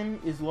Vivian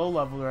is low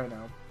level right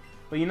now.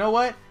 But you know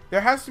what?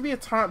 There has to be a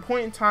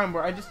point in time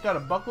where I just gotta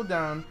buckle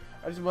down.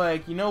 I just be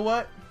like, you know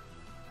what?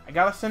 I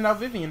gotta send out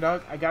Vivian,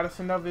 dog. I gotta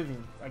send out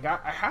Vivian. I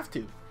have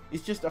to.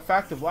 It's just a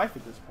fact of life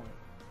at this point.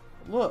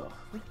 Look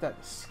at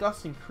that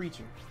disgusting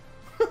creature.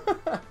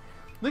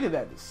 Look at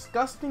that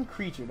disgusting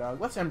creature,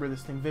 dog. Let's ember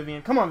this thing,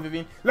 Vivian. Come on,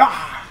 Vivian.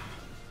 Ah!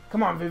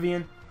 Come on,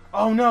 Vivian.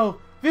 Oh, no.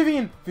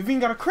 Vivian. Vivian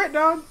got a crit,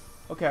 dog.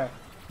 Okay.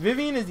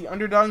 Vivian is the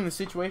underdog in the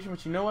situation,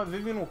 but you know what?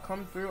 Vivian will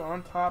come through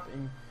on top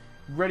and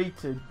ready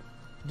to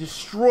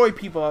destroy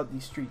people out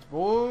these streets.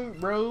 Boy,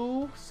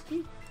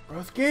 broski.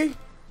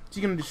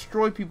 She's going to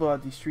destroy people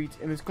out these streets,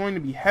 and it's going to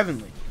be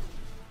heavenly.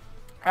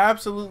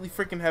 Absolutely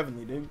freaking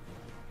heavenly, dude.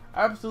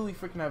 Absolutely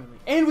freaking heavenly.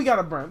 And we got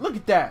a burn. Look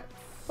at that.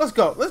 Let's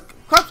go. Let's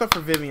claps up for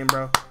Vivian,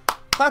 bro.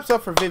 Claps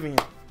up for Vivian.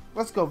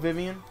 Let's go,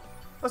 Vivian.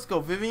 Let's go,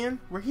 Vivian.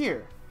 We're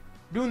here.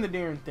 Doing the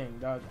daring thing,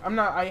 dog.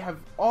 I have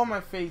all my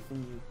faith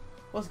in you.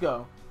 Let's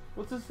go.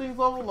 What's this thing's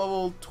level?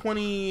 Level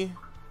 20.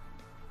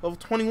 Level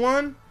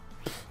 21?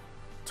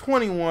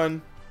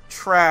 21.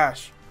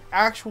 Trash.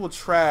 Actual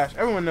trash.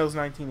 Everyone knows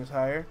 19 is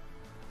higher.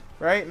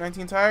 Right?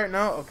 19's higher?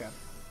 No? Okay.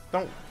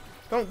 Don't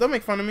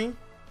make fun of me.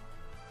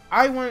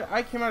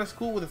 I came out of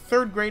school with a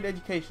 3rd grade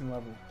education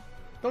level.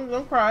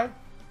 Don't cry.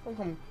 Don't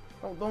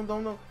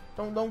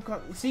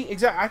come. See,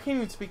 exactly. I can't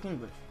even speak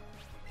English.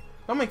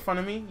 Don't make fun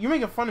of me. You're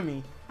making fun of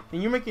me,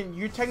 and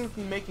you're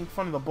technically making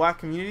fun of the black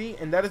community,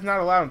 and that is not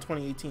allowed in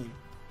 2018.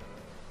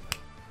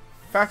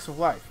 Facts of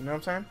life. You know what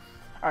I'm saying?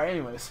 All right.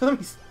 Anyway, so let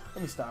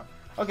me stop.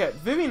 Okay,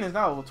 Vivian is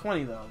now level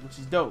 20 though, which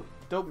is dope.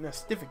 Dope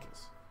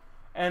Nestificus.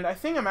 And I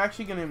think I'm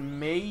actually gonna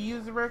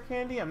use the rare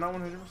candy. I'm not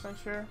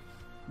 100% sure.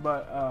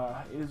 But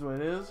it is what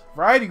it is.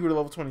 Variety grew to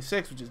level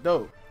 26, which is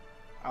dope.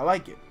 I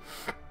like it.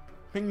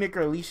 Pink Nick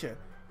or Alicia.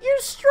 You're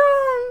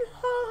strong!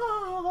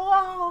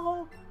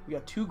 We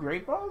got 2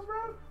 Great Balls,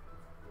 bro?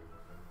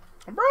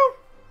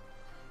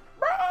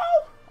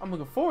 I'm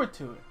looking forward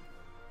to it.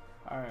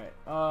 Alright.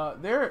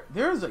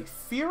 There's a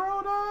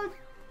Fearow, dog?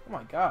 Oh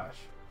my gosh.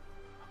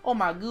 Oh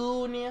my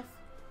goodness.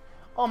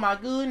 Oh my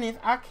goodness.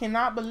 I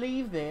cannot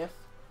believe this.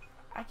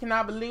 I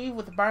cannot believe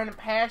with burning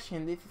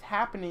passion this is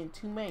happening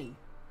to me.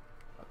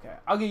 Okay,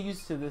 I'll get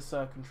used to this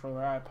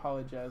controller. I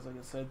apologize. Like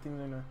I said, things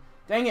are gonna...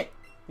 Dang it!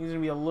 Things are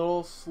gonna be a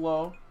little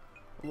slow.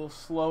 A little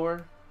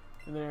slower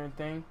than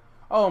anything.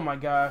 Oh my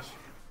gosh.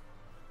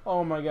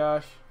 Oh my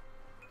gosh.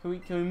 Can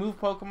we move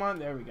Pokemon?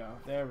 There we go.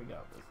 There we go.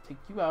 Let's take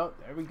you out.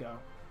 There we go.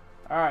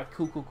 Alright,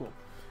 cool.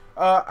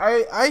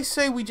 I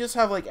say we just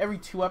have like every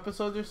 2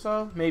 episodes or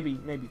so. Maybe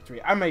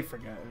 3. I may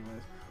forget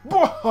anyways.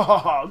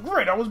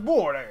 Great, I was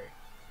bored, eh?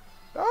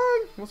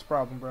 What's the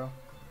problem, bro?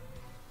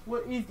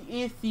 What is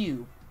the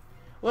issue?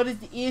 What is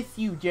the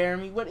issue,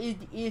 Jeremy? What is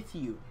the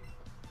issue?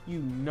 You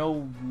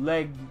no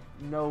leg.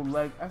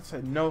 I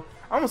said no.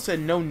 I almost said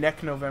no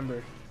neck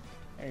November.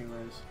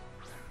 Anyways,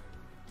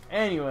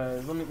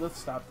 let's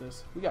stop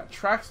this. We got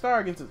Trackstar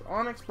against his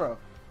Onix, bro.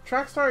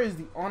 Trackstar is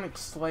the Onix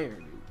Slayer,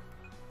 dude.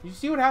 You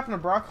see what happened to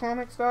Brock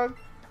Onix, dog?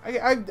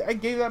 I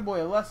gave that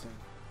boy a lesson,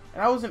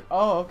 and I wasn't.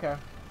 Oh, okay.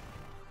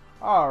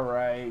 All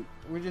right,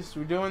 we're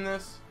doing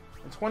this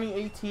in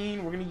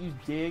 2018. We're gonna use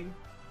Dig.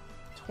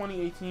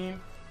 2018.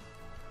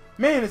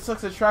 Man, it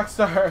sucks that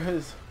Trackstar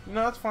is... You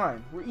know, that's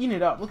fine. We're eating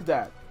it up. Look at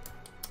that.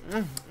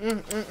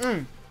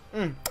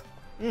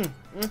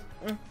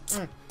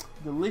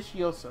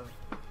 Delicioso.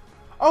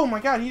 Oh my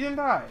god, he didn't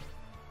die.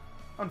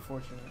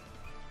 Unfortunate.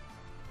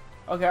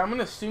 Okay, I'm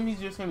gonna assume he's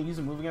just gonna use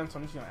a move again, so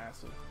I'm just gonna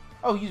ask him.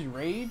 Oh, he's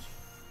Rage?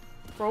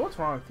 Bro, what's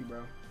wrong with you,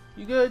 bro?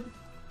 You good?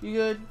 You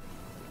good?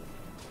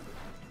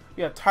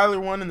 We got Tyler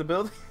 1 in the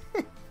building.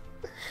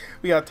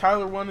 We got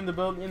Tyler 1 in the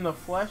building, in the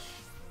flesh.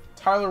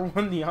 Tyler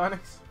 1 the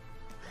Onix.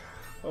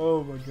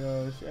 Oh my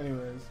gosh.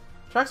 Anyways.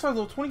 Trackstar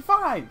level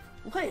 25!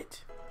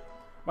 Lit!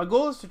 My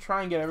goal is to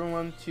try and get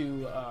everyone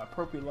to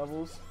appropriate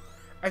levels.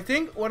 I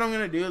think what I'm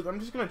going to do is I'm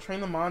just going to train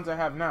the mons I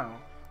have now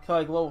to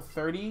like level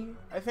 30,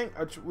 I think,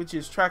 which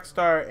is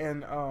Trackstar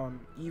and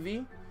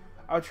Eevee.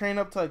 I'll train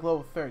up to like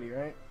level 30,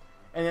 right?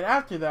 And then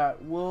after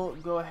that, we'll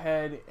go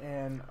ahead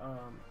and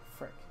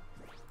frick.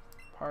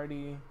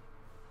 Party.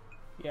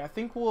 Yeah, I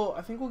think we'll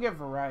get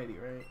variety,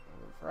 right?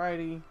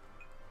 Variety.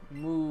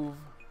 Move.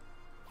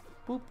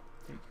 Boop.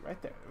 Take you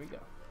right there. There we go.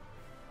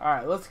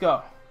 Alright, let's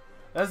go.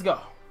 Let's go.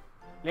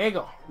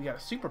 Lego. We got a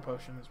super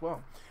potion as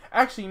well.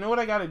 Actually, you know what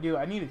I gotta do?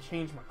 I need to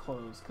change my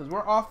clothes because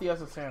we're off the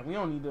SSN. We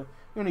don't need to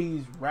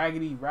use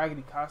raggedy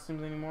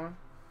costumes anymore.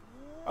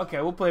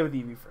 Okay, we'll play with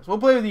Eevee first. We'll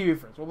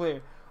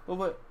play.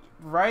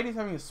 Variety's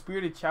having a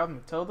spirited chat with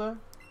Matilda.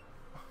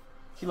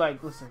 She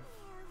like, listen.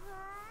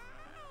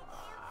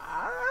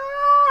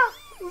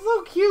 It's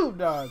so cute,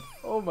 dog.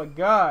 Oh my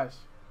gosh.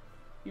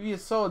 Eevee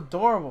is so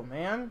adorable,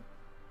 man.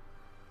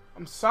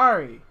 I'm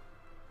sorry.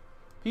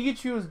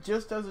 Pikachu is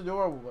just as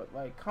adorable, but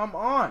like, come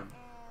on.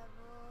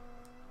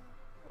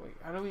 Wait,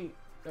 how do we...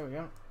 There we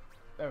go.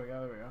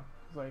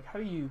 It's like, how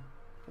do you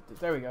get this?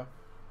 There we go.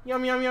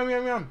 Yum, yum, yum,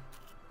 yum, yum.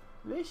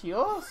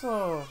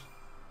 Delicioso.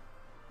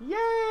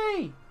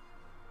 Yay!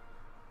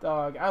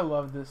 Dog, I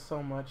love this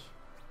so much.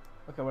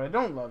 Okay, what I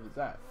don't love is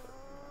that.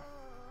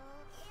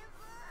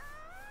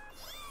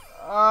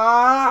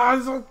 Ah,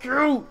 it's so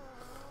cute!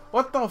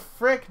 What the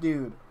frick,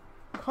 dude?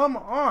 Come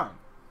on.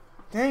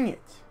 Dang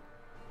it.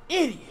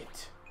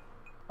 Idiot.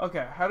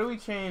 Okay, how do we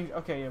change?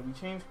 Okay, yeah, we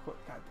changed. God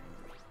dang it.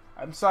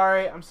 I'm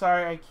sorry.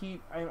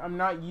 I'm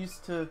not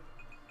used to.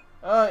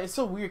 It's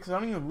so weird because I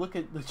don't even look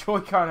at the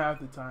Joy-Con half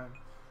the time.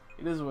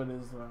 It is what it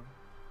is, though.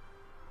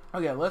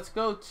 Okay, let's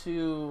go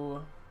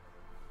to.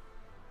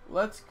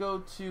 What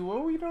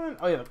were we doing?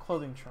 Oh yeah, the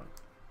clothing trunk.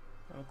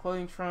 The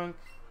clothing trunk.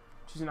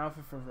 Choose an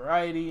outfit for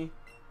variety.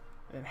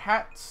 And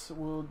hats.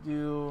 We'll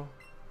do.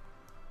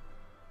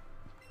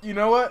 You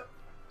know what?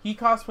 He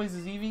cosplays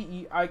as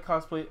Eevee. I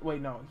cosplay.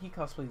 Wait, no. He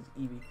cosplays as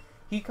Eevee.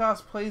 He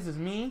cosplays as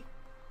me.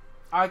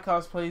 I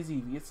cosplay as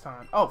Eevee. It's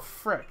time. Oh,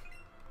 frick.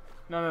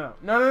 No.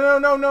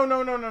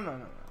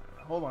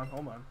 Hold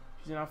on.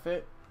 Choose an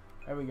outfit.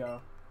 There we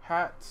go.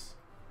 Hats.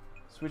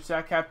 Switch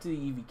that cap to the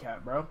Eevee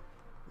cap, bro.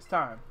 It's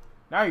time.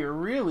 Now you're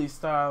really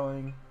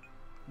styling.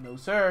 No,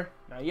 sir.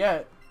 Not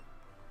yet.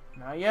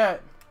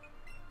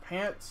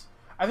 Pants.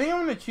 I think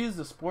I'm going to choose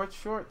the sports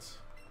shorts.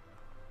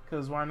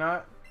 Because why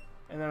not?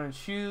 And then the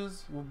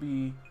shoes will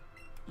be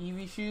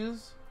Eevee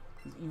shoes.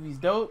 Because Eevee's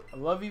dope. I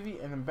love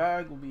Eevee. And the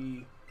bag will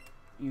be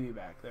Eevee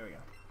bag. There we go.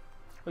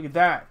 Look at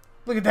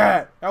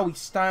that. Now we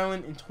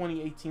styling in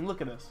 2018.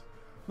 Look at us.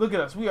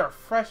 We are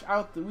fresh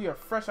out the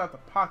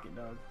pocket,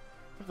 dog.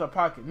 What's our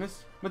pocket?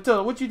 Miss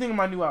Matilda, what you think of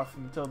my new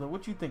outfit, Matilda?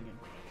 What you thinking?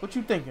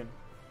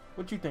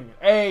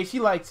 Hey, she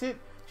likes it.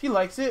 She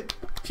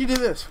did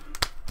this.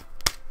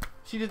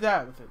 She did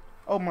that with it.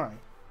 Oh my.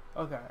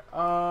 Okay.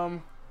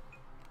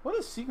 What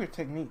is secret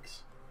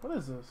techniques? What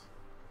is this?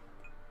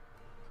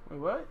 Wait,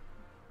 what?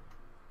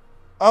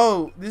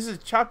 Oh, this is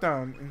chop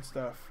down and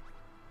stuff.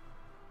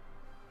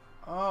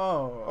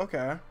 Oh,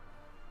 okay.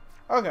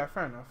 Okay,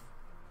 fair enough.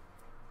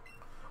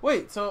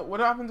 Wait, so what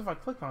happens if I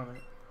click on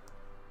it?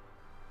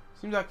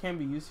 Seems that can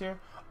be used here.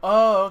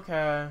 Oh,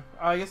 okay.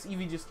 I guess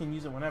Eevee just can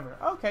use it whenever.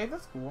 Okay,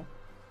 that's cool.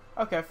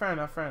 Okay, fair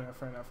enough.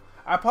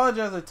 I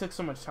apologize it took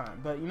so much time,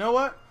 but you know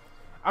what?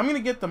 I'm gonna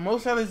get the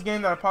most out of this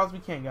game that I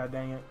possibly can, god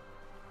dang it.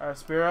 Alright,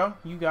 Spiro,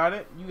 you got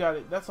it.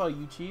 That's all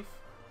you, Chief.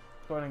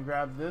 Go ahead and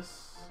grab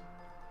this.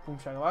 Boom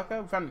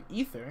shakalaka. We found an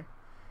ether.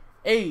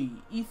 Hey,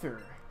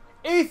 ether.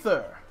 Then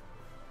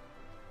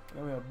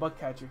we have a bug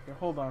catcher here.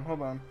 Hold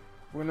on.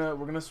 We're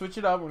gonna switch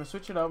it up. We're gonna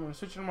switch it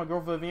on my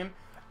girl Vivian.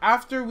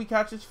 After we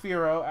catch this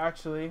Firo,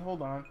 actually,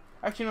 hold on.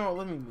 Actually, you know what?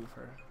 Let me move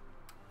her.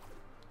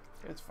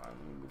 It's fine.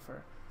 Let me move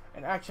her.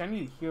 And actually, I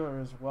need a healer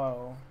as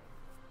well.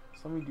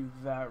 So let me do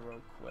that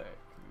real quick.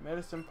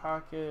 Medicine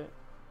pocket.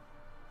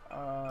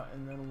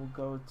 And then we'll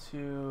go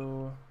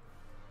to.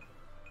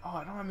 Oh,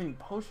 I don't have any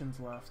potions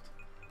left.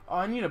 Oh,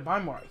 I need to buy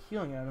more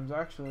healing items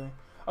actually.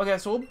 Okay,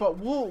 so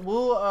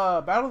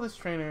we'll battle this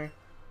trainer.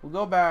 We'll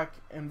go back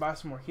and buy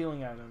some more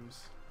healing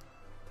items.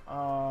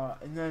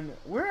 And then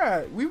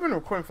we've been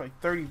recording for like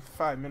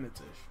 35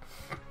 minutes ish.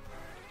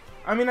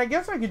 I mean, I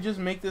guess I could just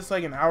make this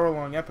like an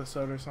hour-long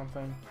episode or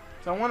something.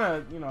 So I want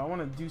to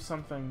do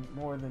something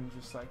more than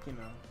just like,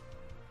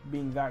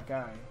 being that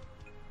guy.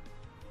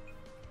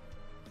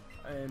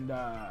 And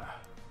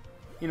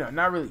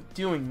not really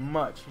doing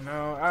much, I don't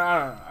know.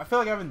 I feel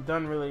like I haven't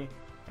done really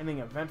anything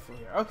eventful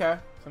here. Okay,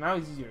 so now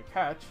he's easier to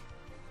catch.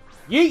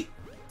 Yeet!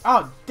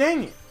 Oh,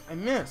 dang it! I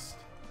missed.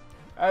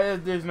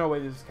 There's no way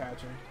this is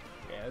catching.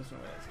 Yeah, there's no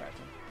way that's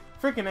catching.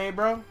 Freaking A,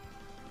 bro.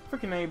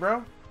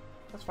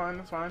 That's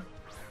fine.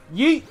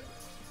 Yeet!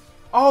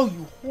 Oh,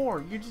 you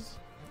whore.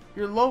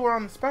 You're lower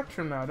on the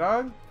spectrum now,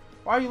 dog.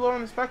 Why are you lower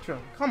on the spectrum?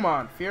 Come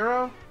on,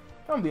 Firo.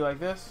 Don't be like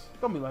this.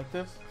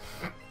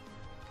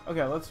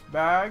 Okay, let's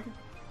bag.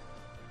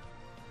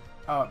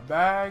 We're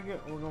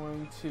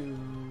going to...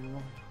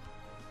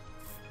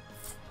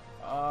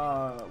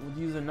 we'll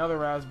use another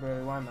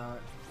raspberry. Why not?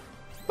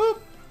 Boop!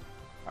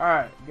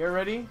 Alright, get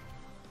ready.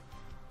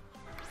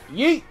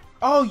 Yeet!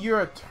 Oh,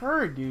 you're a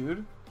turd,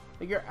 dude.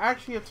 Like, you're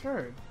actually a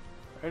turd.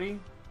 Ready?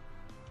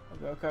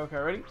 Okay,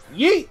 ready?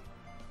 Yeet!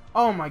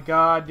 Oh my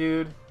god,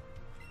 dude.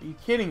 Are you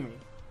kidding me?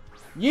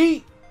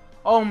 Yeet!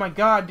 Oh my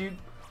god, dude.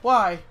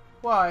 Why?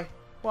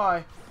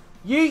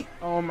 Yeet!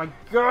 Oh my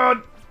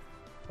god!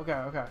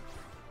 Okay.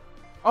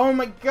 Oh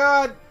my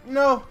god!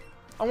 No!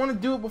 I want to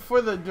do it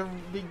before the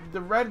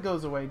red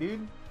goes away,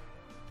 dude.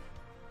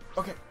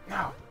 Okay,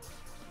 now.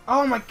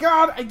 Oh my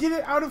god, I did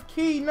it out of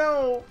key,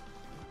 no!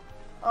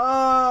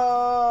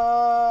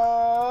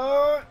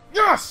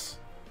 Yes!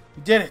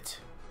 We did it!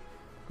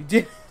 We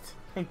did it!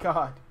 Thank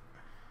god.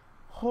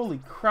 Holy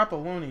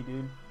crap-a-loony,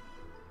 dude.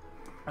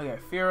 Okay,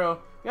 Firo.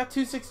 We got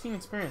 216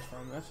 experience from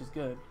him, that's just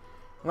good.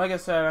 Like I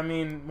said, I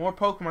mean, more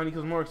Pokemon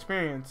equals more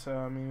experience, so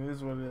I mean, it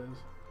is what it is.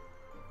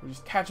 We're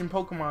just catching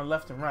Pokemon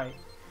left and right.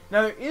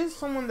 Now, there is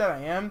someone that I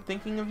am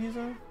thinking of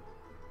using.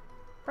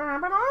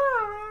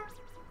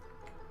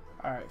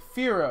 Alright,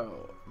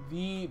 Firo,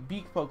 the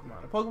beak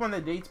Pokemon. A Pokemon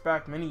that dates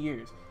back many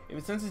years. If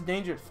it senses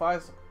danger, it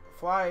flies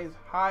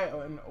high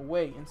and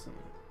away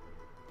instantly.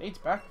 Dates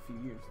back a few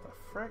years. The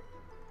frick?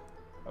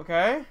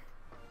 Okay.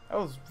 That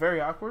was very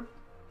awkward.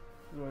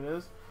 Is what it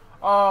is.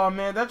 Oh,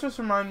 man, that just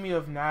reminded me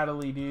of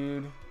Natalie,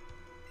 dude.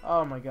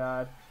 Oh, my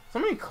god. So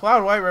many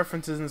Cloud White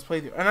references in this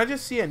playthrough. And I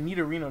just see a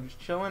Nidorino just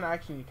chilling. I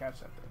actually need to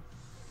catch that thing.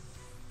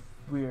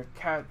 We're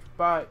challenged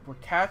by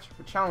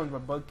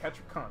Bug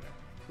Catcher Connor.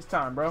 It's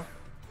time, bro.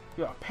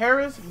 Yo,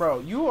 Paris,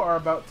 bro, you are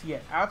about to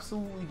get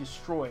absolutely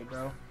destroyed,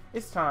 bro.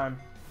 It's time.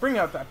 Bring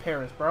out that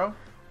Paris, bro.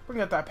 Bring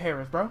out that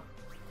Paris, bro.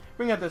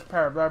 Bring out this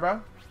Paris, bro.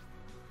 Alright,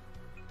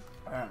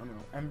 I'm gonna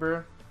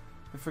Ember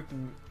the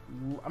freaking...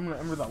 I'm gonna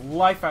Ember the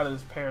life out of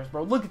this Paris,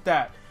 bro. Look at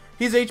that.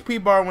 His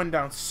HP bar went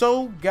down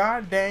so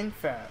goddamn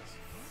fast.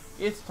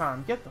 It's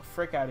time. Get the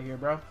frick out of here,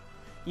 bro.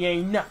 You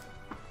ain't nothing.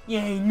 You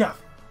ain't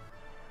nothing.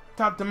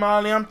 Top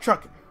tamale, I'm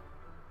trucking.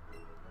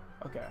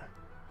 Okay.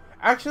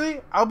 Actually,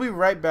 I'll be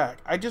right back.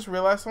 I just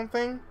realized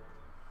something.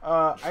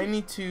 I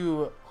need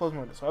to close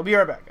my window. So I'll be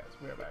right back, guys.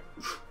 Be right back.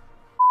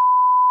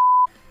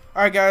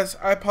 Alright, guys.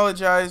 I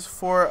apologize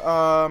for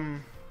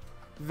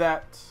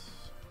that.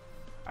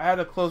 I had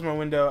to close my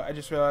window. I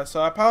just realized.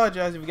 So I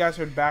apologize if you guys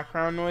heard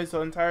background noise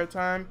the entire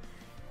time.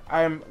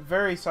 I am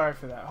very sorry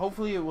for that.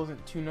 Hopefully it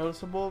wasn't too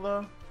noticeable,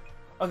 though.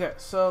 Okay,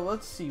 so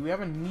let's see. We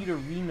have a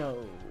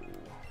Nidorino.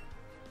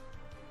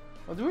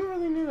 Well, do we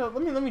really need a...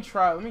 Let me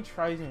try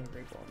using a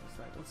Great Ball on this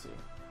thing. Let's see.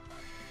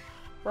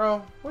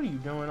 Bro, what are you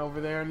doing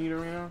over there,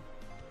 Nidorino?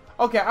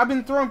 Okay, I've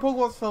been throwing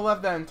Pokeballs to the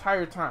left that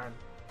entire time.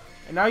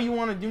 And now you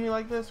want to do me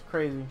like this?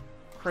 Crazy.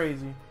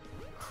 Crazy.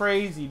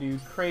 Crazy,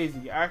 dude.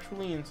 Crazy.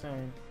 Actually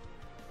insane.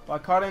 Well, I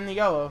caught it in the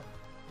yellow.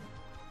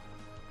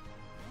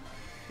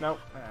 Nope.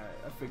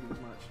 I figured as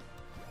much.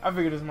 I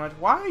figured as much.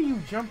 Why are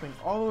you jumping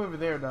all the way over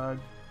there, dog?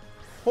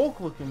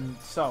 Hulk-looking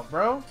self,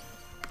 bro.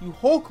 You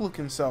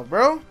Hulk-looking self,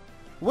 bro.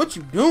 What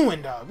you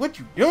doing, dog? What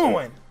you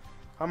doing?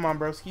 Come on,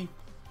 broski.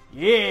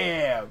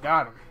 Yeah,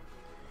 got him.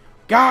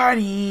 Got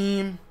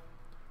him.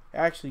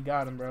 Actually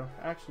got him, bro.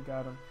 Actually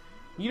got him.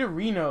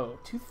 Nidorino,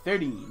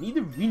 230.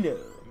 Nidorino.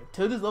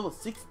 Matilda's level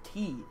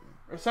 16.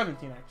 Or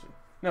 17, actually.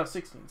 No,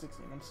 16.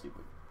 16. I'm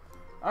stupid.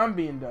 I'm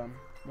being dumb.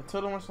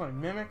 Matilda wants to like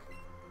mimic.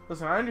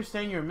 Listen, I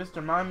understand you're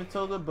Mr. Mime,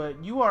 Matilda,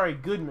 but you are a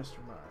good Mr.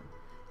 Mime.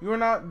 You are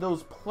not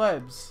those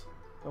plebs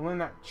that learn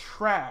that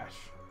trash.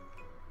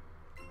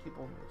 Keep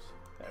on this.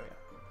 There we go.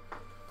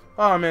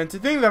 Oh man, to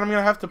think that I'm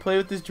gonna have to play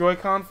with this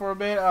Joy-Con for a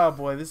bit. Oh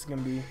boy, this is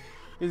gonna be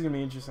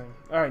interesting.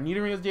 Alright,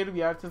 Nidorino's data to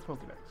be added to the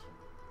Pokedex.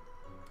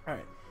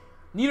 Alright.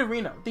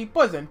 Nidorino, the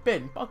poison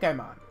pin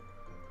Pokemon.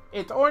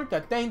 Its horn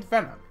contains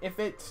venom. If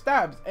it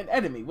stabs an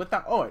enemy with the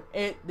horn,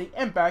 the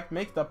impact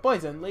makes the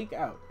poison leak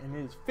out. And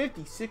it is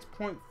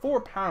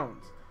 56.4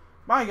 pounds.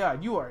 My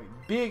god, you are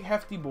a big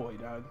hefty boy,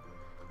 dog.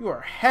 You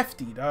are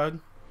hefty,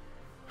 dog.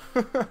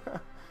 Shout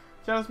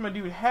out to my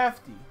dude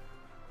Hefty.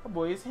 Oh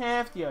boy, is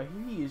hefty out here.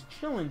 He is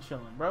chilling,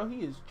 bro.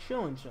 He is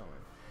chilling.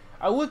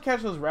 I would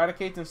catch those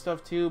Raticates and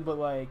stuff too, but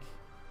like,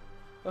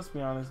 let's be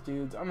honest,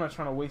 dudes. I'm not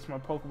trying to waste my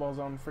Pokeballs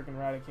on freaking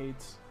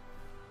Raticates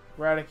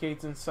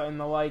and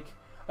the like.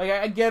 Like,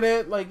 I get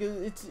it. Like,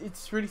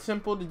 it's pretty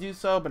simple to do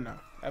so, but no,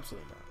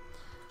 absolutely not.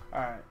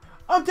 All right,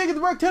 I'm taking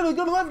the Rock Tunnel to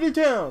go to Lavender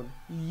Town.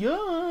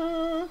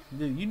 Yeah,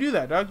 dude, you do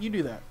that, dog. You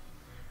do that.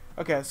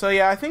 Okay, so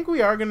yeah, I think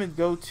we are gonna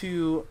go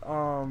to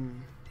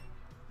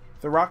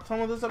the Rock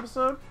Tunnel this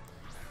episode.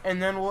 And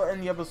then we'll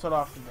end the episode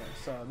off from there.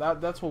 So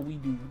that's what we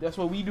do. That's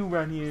what we do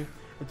around here.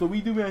 That's what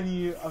we do around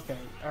here. Okay.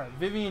 Alright.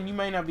 Vivian, you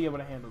might not be able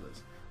to handle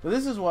this. But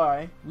this is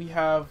why we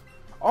have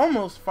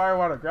almost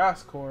Firewater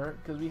Grass Core.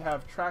 Because we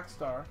have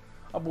Trackstar.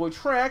 Our boy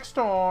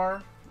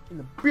Trackstar in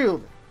the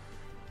building.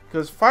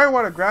 Because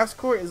Firewater Grass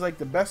Core is like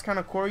the best kind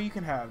of core you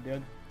can have,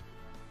 dude.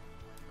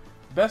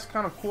 Best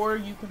kind of core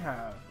you can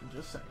have. I'm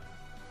just saying.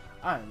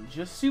 I'm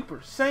just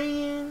super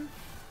saying.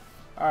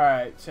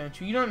 Alright,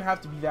 Sandshrew. You don't have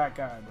to be that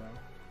guy, bro.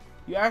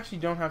 You actually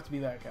don't have to be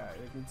that guy.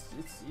 Like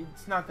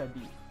it's not that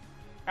deep.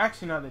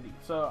 Actually not that deep.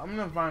 So I'm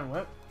gonna Vine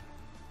Whip.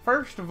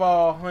 First of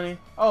all, honey.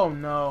 Oh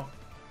no.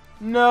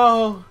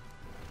 No.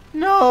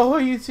 No, are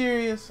you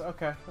serious?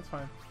 Okay, that's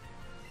fine.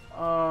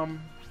 I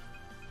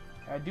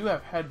do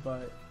have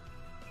Headbutt.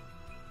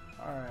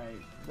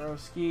 Alright,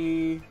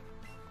 broski.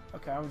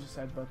 Okay, I would just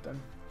Headbutt then.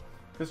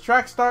 Because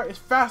Trackstar is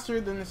faster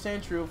than the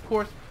Sandshrew, of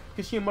course,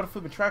 because she a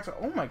motherfucking Trackstar.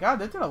 Oh my god,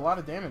 that did a lot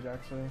of damage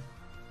actually.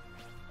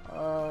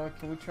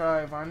 Can we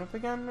try Vine Whip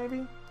again,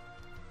 maybe?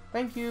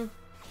 Thank you.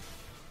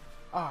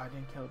 Oh, I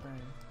didn't kill it,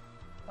 dang.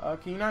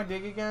 Can you not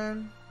dig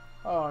again?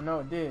 Oh, no,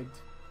 it did.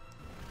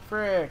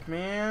 Frick,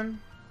 man.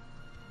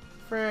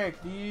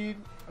 Frick, dude.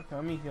 Okay,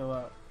 let me heal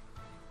up.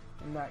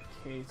 In that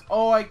case.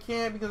 Oh, I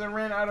can't because I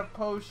ran out of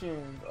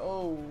potions.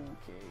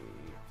 Okay.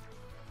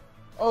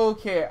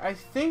 Okay, I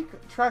think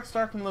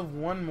Trackstar can live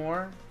one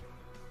more.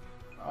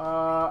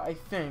 I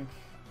think.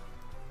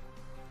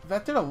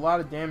 That did a lot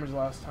of damage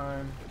last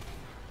time.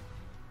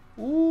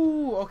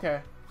 Ooh,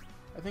 okay.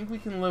 I think we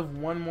can live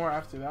one more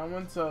after that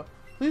one, so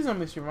please don't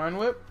miss your Vine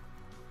Whip.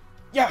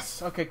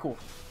 Yes! Okay, cool.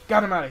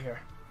 Got him out of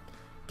here.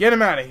 Get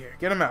him out of here.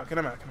 Get him out. Get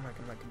him out. Get him out.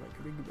 Get him out. Get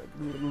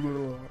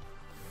him out.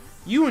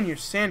 You and your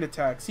sand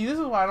attack. See, this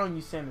is why I don't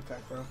use sand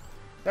attack, bro.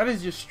 That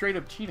is just straight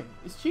up cheating.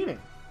 It's cheating.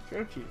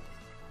 Straight up cheating.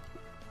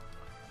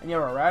 And you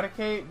have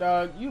Eradicate,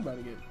 dog. You about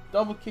to get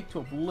double kicked to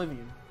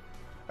oblivion.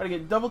 About to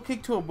get double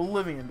kicked to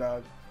oblivion,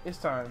 dog. It's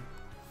time.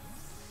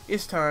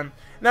 It's time.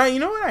 Now, you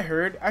know what I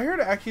heard? I heard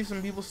actually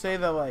some people say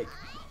that, like,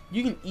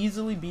 you can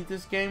easily beat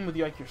this game with,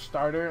 like, your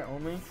starter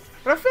only.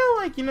 But I feel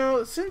like, you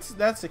know, since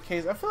that's the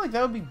case, I feel like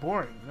that would be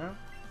boring, you know?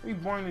 It would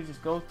be boring to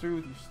just go through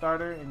with your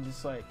starter and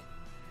just, like,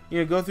 you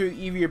know, go through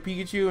Eevee or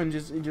Pikachu and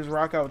just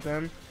rock out with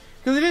them.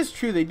 Because it is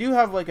true, they do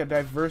have, like, a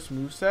diverse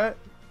moveset.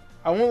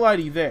 I won't lie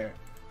to you there.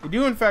 They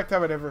do, in fact,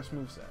 have a diverse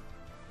moveset.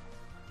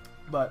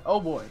 But, oh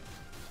boy.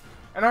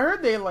 And I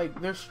heard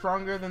they're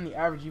stronger than the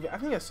average Eevee. I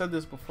think I said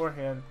this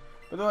beforehand.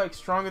 But they're, like,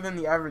 stronger than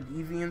the average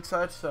Eevee and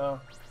such,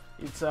 so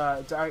it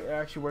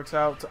actually works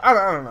out. So, I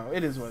don't know.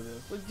 It is what it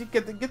is. Let's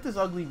get this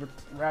ugly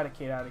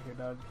Eradicate out of here,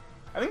 dog.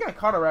 I think I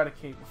caught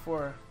Eradicate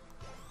before.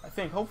 I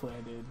think. Hopefully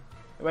I did.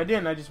 If I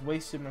didn't, I just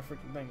wasted my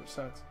freaking thing, which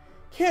sucks.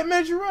 Can't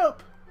measure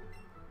up!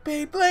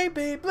 Beyblade,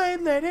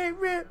 Beyblade, let it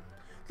rip!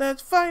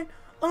 Let's fight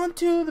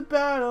onto the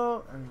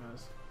battle!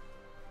 Anyways.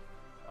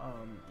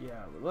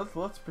 Yeah,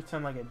 let's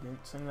pretend like I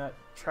didn't sing that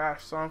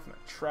trash song from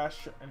that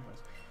trash show.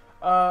 Anyways.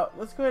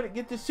 Let's go ahead and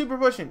get this super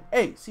pushing.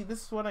 Hey, see,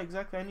 this is what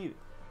exactly I needed.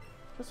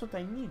 Just what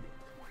I needed.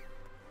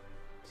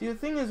 See, the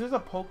thing is, there's a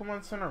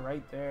Pokemon Center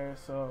right there,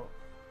 so...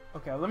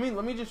 Okay, let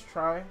me just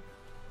try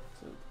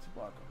to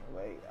block him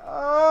away.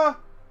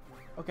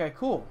 Okay,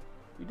 cool.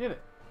 We did it.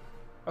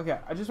 Okay,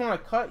 I just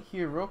want to cut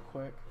here real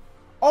quick.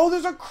 Oh,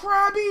 there's a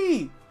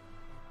Krabby!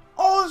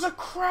 Oh, there's a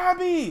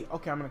Krabby!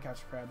 Okay, I'm going to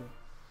catch a Krabby.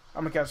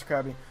 I'm going to catch a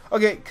Krabby.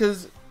 Okay,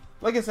 because,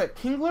 like I said,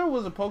 Kingler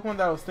was a Pokemon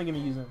that I was thinking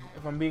of using,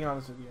 if I'm being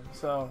honest with you.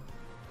 So,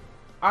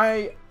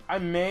 I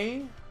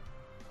may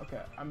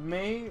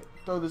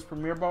throw this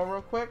Premier Ball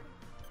real quick.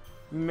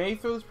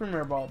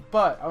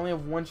 But I only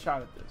have one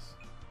shot at this.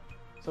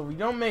 So if we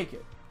don't make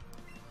it,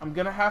 I'm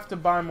going to have to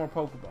buy more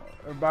Pokeballs.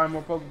 Or buy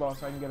more Pokeballs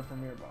so I can get a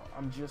Premier Ball.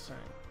 I'm just saying.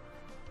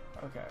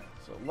 Okay,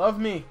 so love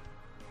me.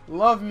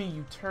 Love me,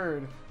 you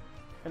turd.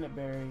 Peanut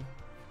Berry.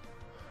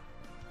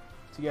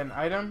 To get an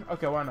item?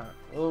 Okay, why not?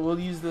 We'll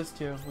use this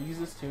too.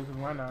 Because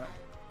why not?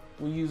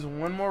 We'll use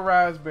one more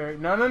Raspberry.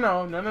 No. Use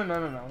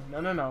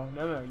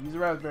a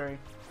Raspberry.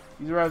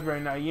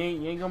 Now you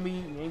ain't gonna be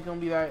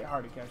that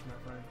hard to catch, my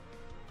friend.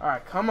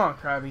 Alright, come on,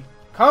 Krabby.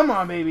 Come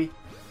on, baby.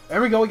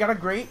 There we go, we got a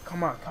great.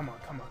 Come on.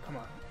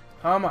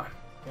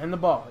 Get in the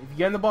ball. If you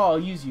get in the ball, I'll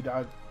use you,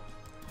 dog.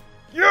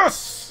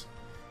 Yes!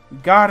 We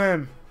got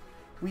him.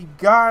 We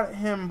got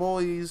him,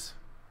 boys.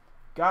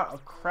 Got a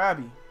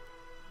Krabby.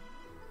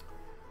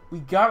 We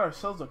got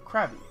ourselves a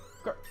Krabby.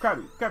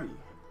 Krabby.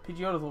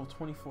 Pidgeotto level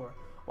 24.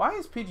 Why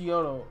is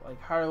Pidgeotto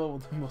like higher level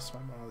than most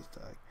of my Mars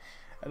tag?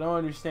 I don't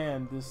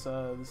understand this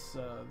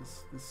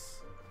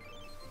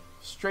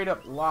straight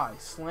up lie,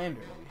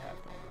 slander that we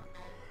have going on.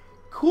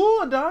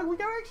 Cool, dog. We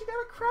actually got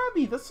a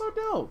Krabby. That's so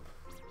dope.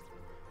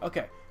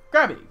 Okay,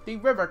 Krabby, the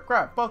river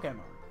crab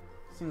Pokemon.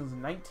 This thing is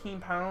 19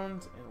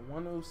 pounds and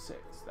 106.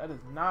 That is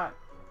not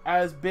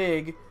as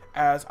big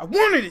as I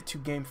wanted it to,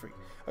 Game Freak.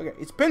 Okay,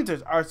 its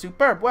pincers are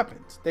superb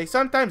weapons. They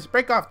sometimes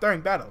break off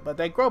during battle, but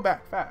they grow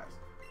back fast.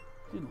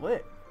 Dude,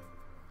 lit.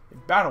 They're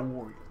battle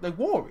warriors. They're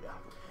warrior.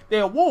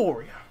 They're a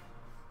warrior.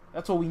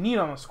 That's what we need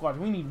on a squad.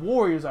 We need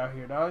warriors out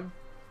here, dog.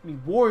 We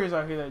need warriors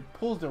out here that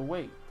pulls their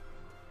weight.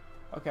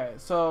 Okay,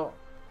 so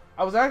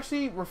I was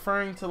actually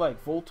referring to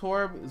like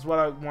Voltorb is what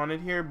I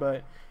wanted here,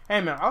 but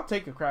hey man, I'll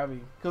take a Krabby.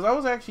 Because I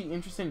was actually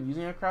interested in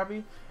using a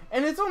Krabby.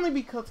 And it's only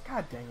because,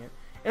 god dang it.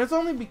 And it's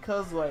only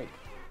because like,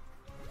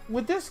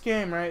 with this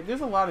game, right,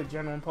 there's a lot of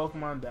genuine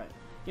Pokemon that,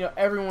 you know,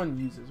 everyone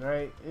uses,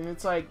 right? And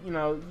it's like, you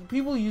know,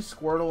 people use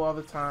Squirtle all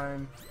the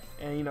time.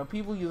 And, you know,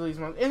 people use these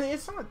ones. And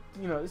it's not,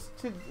 you know,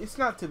 it's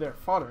not to their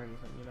fault or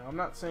anything, you know. I'm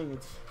not saying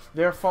it's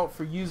their fault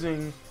for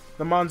using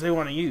the mons they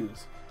want to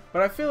use.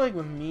 But I feel like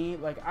with me,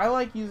 like, I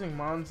like using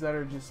mons that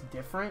are just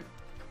different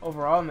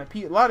overall. And that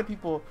a lot of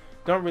people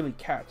don't really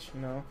catch,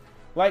 you know.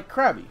 Like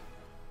Krabby.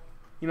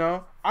 You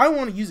know, I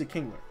want to use a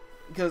Kingler.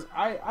 Because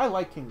I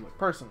like Kingler,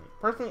 personally.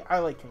 Personally, I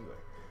like Kingler.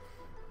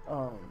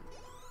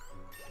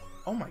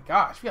 Oh my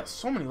gosh, we got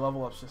so many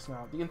level ups just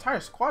now. The entire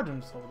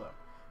squadron just leveled up.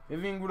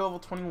 Vivian grew to level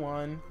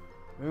 21.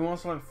 Maybe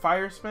wants to learn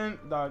Fire Spin.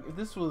 Dog, if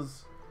this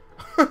was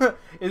if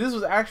this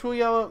was actual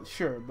yellow,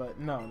 sure, but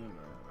no.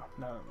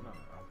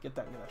 Get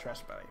that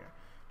trash out of here.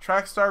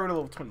 Trackstar grew to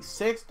level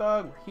 26,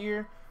 dog. We're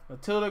here.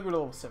 Matilda grew to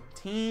level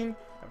 17.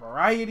 The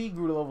variety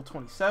grew to level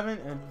 27,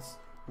 and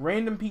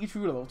random Pikachu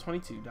grew to level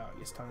 22. Dog,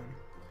 it's time.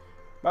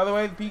 By the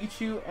way, the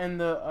Pikachu and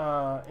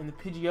the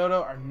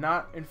Pidgeotto are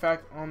not, in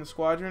fact, on the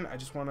squadron. I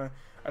just wanna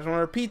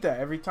repeat that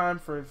every time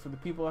for the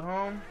people at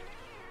home.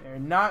 They're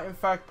not, in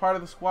fact, part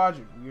of the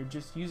squadron. We are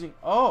just using.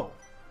 Oh,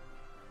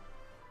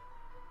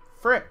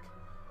 frick!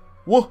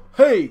 Well,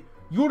 hey,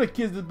 you're the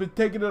kids that's been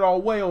taking it all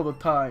away all the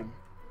time.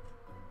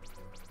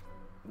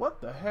 What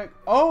the heck?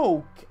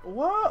 Oh,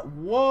 what?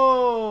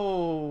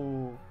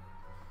 Whoa!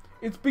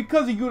 It's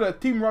because of you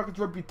that Team Rocket's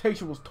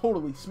reputation was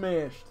totally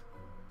smashed.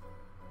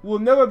 We'll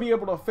never be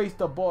able to face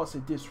the boss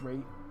at this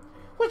rate.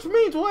 Which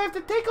means we'll have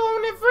to take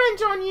on and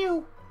infringe on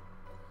you.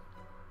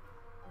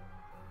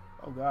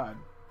 Oh God.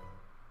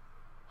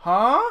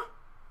 Huh?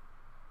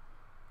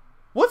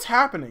 What's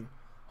happening?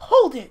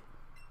 Hold it.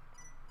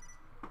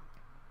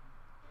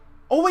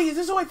 Oh wait, is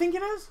this who I think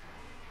it is?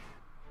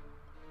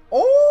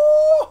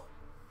 Oh!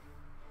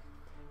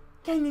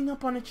 Ganging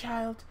up on a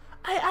child.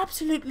 I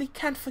absolutely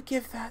can't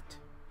forgive that.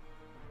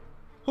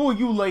 Who are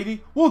you,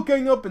 lady? We'll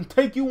gang up and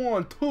take you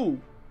on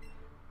too.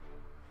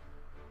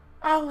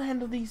 I'll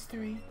handle these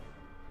three.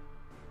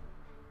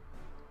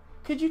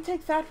 Could you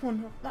take the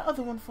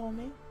other one for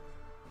me?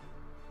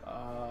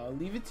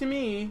 Leave it to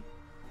me.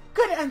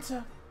 Good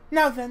answer.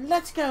 Now then,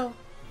 let's go.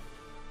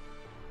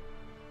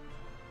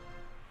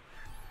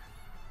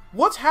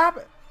 What's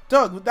happened?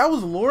 Doug, that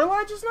was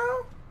Lorelei just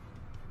now?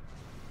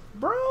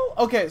 Bro?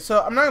 Okay,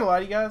 so I'm not gonna lie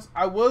to you guys.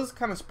 I was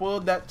kind of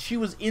spoiled that she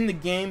was in the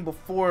game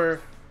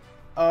before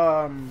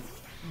the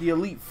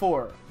Elite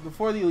Four.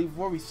 Before the Elite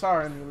Four, we saw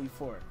her in the Elite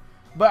Four.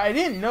 But I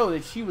didn't know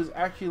that she was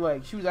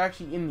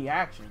actually in the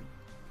action.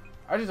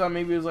 I just thought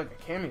maybe it was like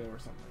a cameo or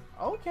something.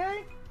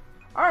 Okay.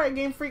 Alright,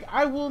 Game Freak,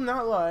 I will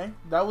not lie.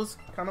 That was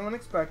kind of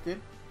unexpected.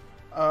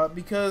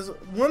 Because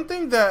one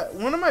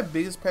of my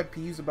biggest pet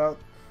peeves about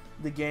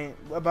the game,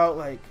 about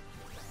like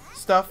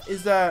stuff,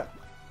 is that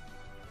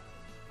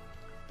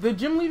the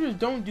gym leaders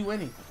don't do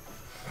anything.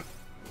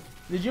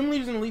 The gym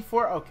leaders in Elite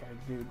Four, okay,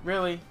 dude,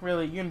 really,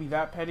 you're gonna be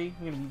that petty?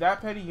 You're gonna be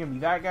that petty? You're gonna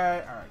be that guy?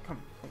 Alright,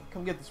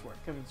 come get this work.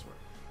 Come get this work.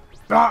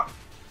 Blah!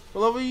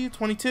 What level are you?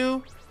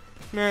 22?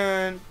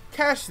 Man,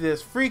 cash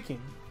this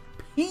freaking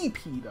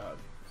PP, dog.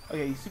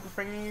 Okay, you super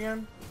franging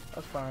again?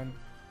 That's fine.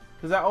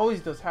 Because that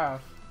always does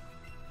half.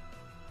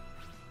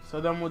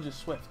 So then we'll just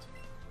Swift.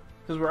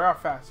 Because we're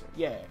out faster.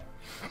 Yeah.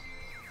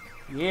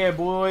 Yeah,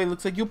 boy.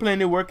 Looks like you planning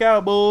to work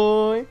out,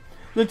 boy.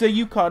 Looks like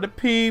you caught a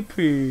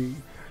PP.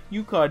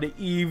 You caught the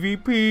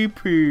Eevee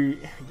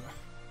PP.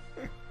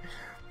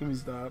 Let me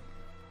stop.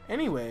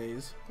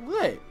 Anyways,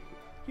 lit.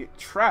 You're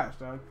trash,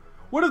 dog.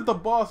 What if the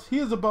boss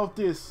hears about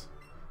this?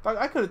 Dog,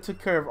 I could have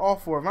took care of all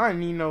four of them. I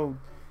didn't need no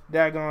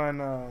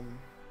daggone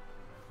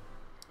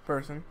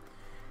person.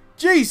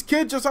 Jeez,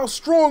 kid, just how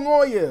strong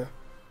are you?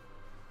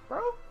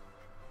 Bro?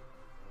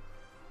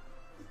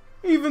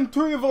 Even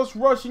three of us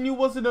rushing you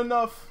wasn't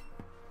enough.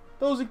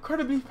 Those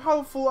incredibly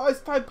powerful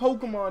Ice-type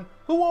Pokemon.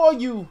 Who are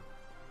you?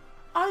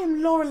 I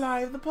am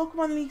Lorelei of the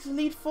Pokemon League's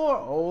Elite Four.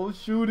 Oh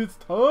shoot, it's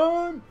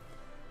time.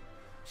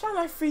 Shall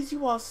I freeze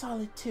you all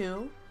solid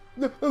too?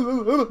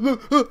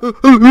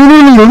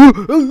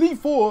 Elite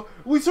Four,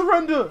 we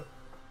surrender.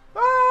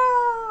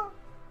 Ah!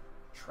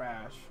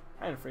 Trash.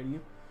 I ain't afraid of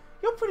you.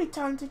 You're a pretty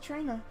talented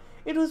trainer.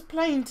 It was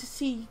plain to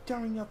see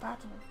during your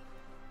battle.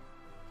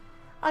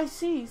 I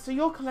see, so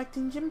you're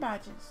collecting gym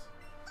badges.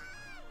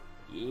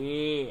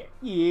 Yeah.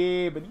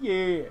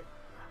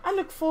 I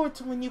look forward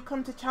to when you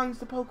come to challenge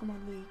the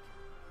Pokemon League.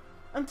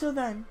 Until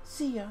then,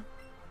 see ya.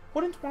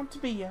 Wouldn't want to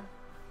be ya.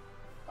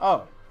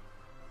 Oh.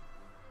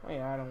 Oh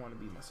yeah, I don't want to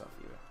be myself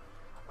either.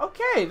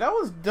 Okay, that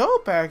was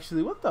dope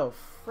actually. What the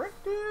frick,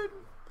 dude?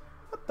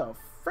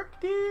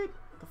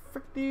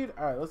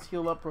 Alright, let's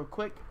heal up real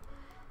quick.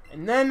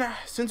 And then,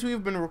 since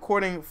we've been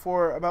recording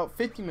for about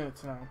 50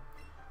 minutes now,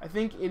 I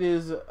think it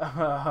is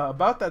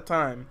about that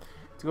time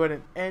to go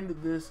ahead and end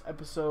this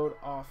episode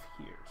off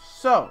here.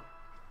 So,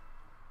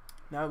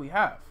 now we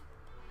have.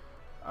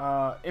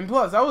 And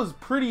plus, that was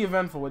pretty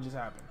eventful what just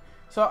happened.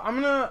 So, I'm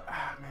gonna.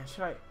 Man,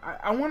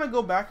 I want to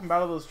go back and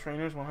battle those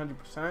trainers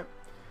 100%.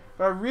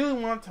 But I really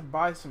want to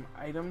buy some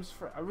items.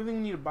 I really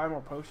need to buy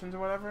more potions or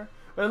whatever.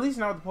 But at least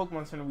now with the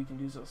Pokemon Center, we can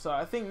do so. So,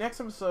 I think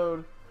next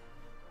episode.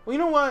 Well, you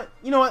know what?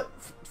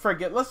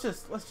 Forget. Let's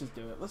just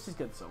do it. Let's just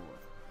get this over with.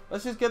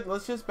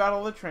 Let's just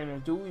battle the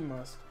trainers. Do what we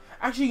must.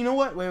 Actually, you know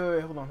what?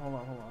 Wait. Hold on.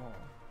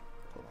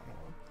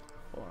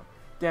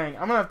 Dang,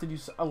 I'm gonna have to do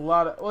a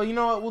lot of. Well, you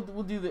know what?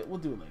 We'll do it. We'll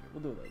do it later.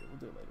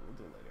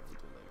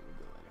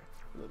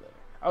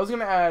 I was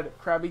gonna add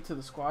Krabby to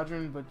the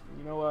squadron, but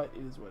you know what?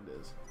 It is what it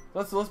is.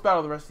 Let's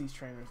battle the rest of these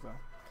trainers though.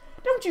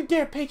 Don't you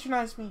dare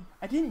patronize me.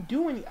 I didn't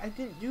do or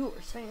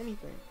say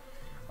anything.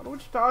 I don't know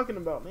what you're talking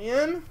about,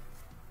 man.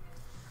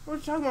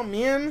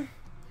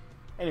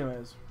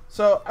 Anyways,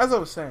 so as I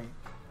was saying,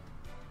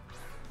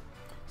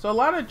 so a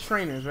lot of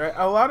trainers, right?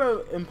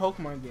 In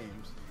Pokemon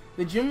games,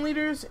 the gym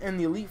leaders and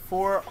the Elite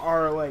Four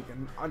are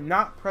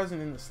not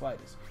present in the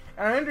slightest.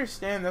 And I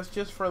understand that's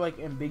just for like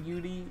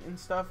ambiguity and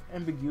stuff.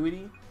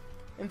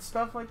 and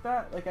stuff like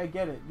that. Like, I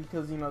get it,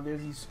 because, you know, there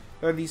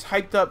are these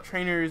hyped up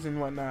trainers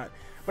and whatnot.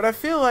 But I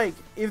feel like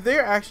if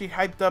they're actually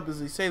hyped up as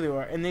they say they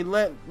are, and they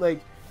let,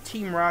 like,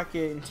 Team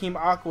Rocket and Team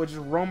Aqua just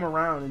roam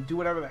around and do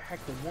whatever the heck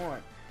they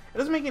want, it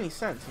doesn't make any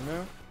sense, you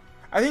know?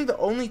 I think the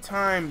only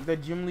time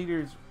that gym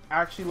leaders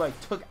actually, like,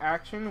 took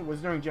action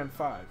was during Gen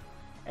 5.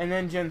 And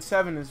then Gen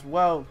 7 as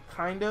well,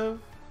 kind of.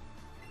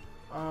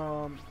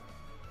 Kind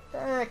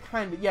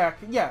of, yeah,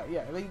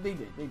 they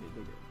did.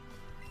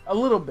 A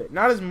little bit,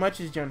 not as much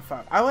as Gen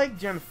 5. I like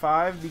Gen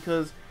 5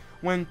 because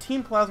when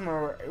Team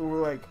Plasma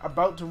were like,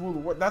 about to rule the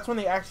world, that's when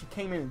they actually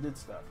came in and did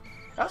stuff.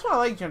 That's why I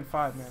like Gen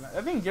 5, man.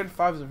 I think Gen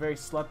 5 is a very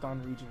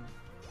slept-on region.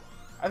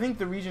 I think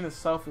the region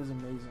itself is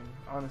amazing,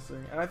 honestly.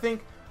 And I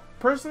think,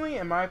 personally,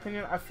 in my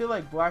opinion, I feel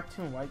like Black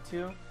 2 and White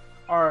 2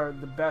 are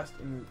the best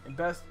in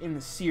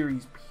the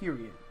series,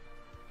 period.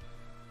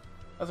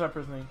 That's what I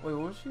personally think. Wait,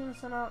 what was she gonna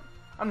send out?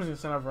 I'm just gonna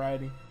send out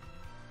Variety.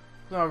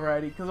 Send out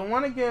Variety, because I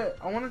want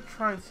to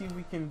try and see if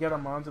we can get our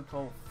mons up to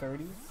level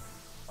 30,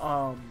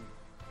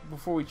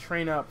 before we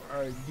train up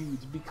our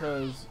dudes,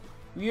 because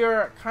we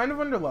are kind of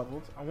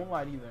underleveled. I won't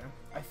lie to you there.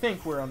 I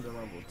think we're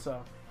underleveled,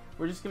 so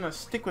we're just gonna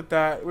stick with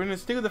that. We're gonna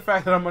stick with the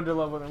fact that I'm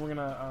underleveled, and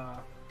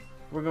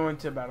we're going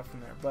to battle from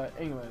there. But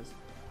anyways,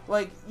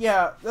 like,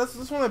 yeah, that's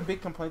one of the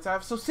big complaints I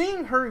have. So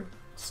seeing her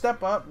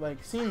step up,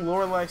 like seeing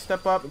Lorelei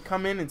step up and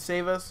come in and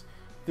save us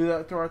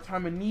through our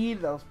time of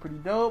need, that was pretty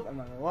dope. I'm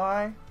not gonna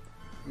lie.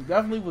 It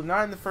definitely was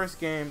not in the first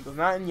game. It was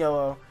not in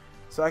yellow,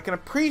 so I can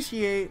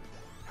appreciate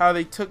how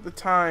they took the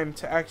time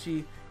to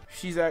actually.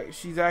 She's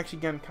actually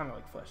getting kind of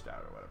like fleshed out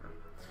or whatever.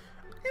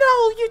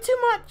 No, you too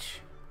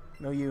much.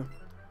 No, you.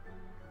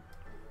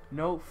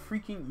 No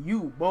freaking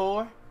you,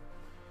 boy.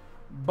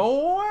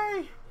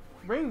 Boy,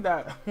 bring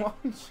that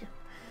launcher.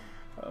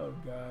 Oh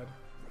God.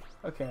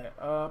 Okay.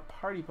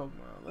 Party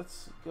Pokemon.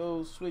 Let's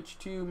go switch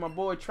to my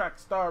boy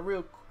Trackstar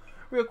real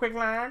quick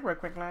line.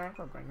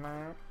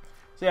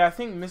 So yeah, I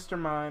think Mr.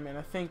 Mime, and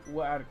I think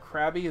we'll add a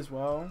Krabby as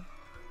well.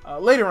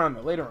 Later on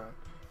though. Later on.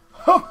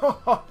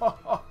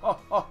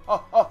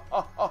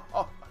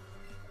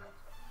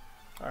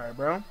 Alright,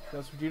 bro.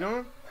 That's what you're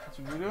doing.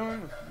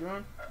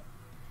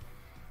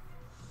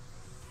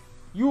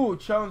 You will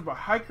challenged by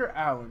Hiker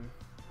Allen.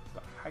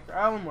 Hiker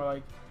Allen, more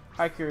like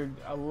Hiker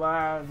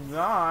Allen.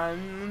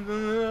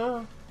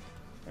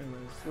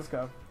 Anyways, let's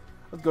go.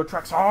 Let's go,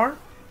 Traxar.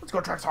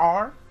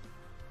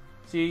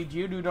 See,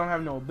 Geodude don't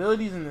have no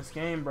abilities in this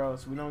game, bro,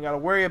 so we don't gotta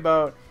worry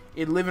about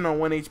it living on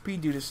 1 HP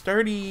due to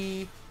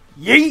sturdy.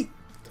 Yeet! Get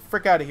the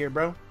frick out of here,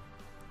 bro.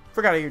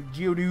 Frick out of here,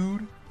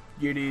 Geodude.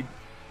 Geodude.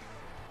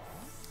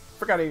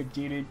 Frick out of here,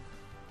 Geodude.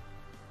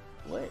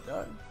 Wait,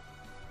 dog.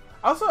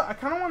 Also, I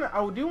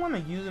do want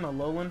to use an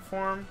Alolan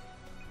form.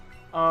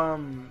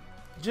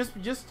 Just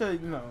to,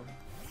 you know,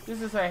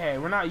 just to say, hey,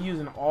 we're not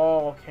using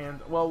all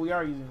cans. Well, we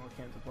are using all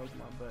cans of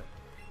Pokemon, but,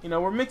 you know,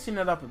 we're mixing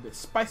it up a bit,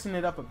 spicing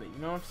it up a bit, you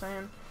know what I'm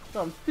saying?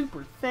 So I'm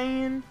super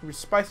saying we're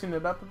spicing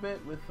it up a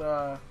bit with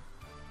the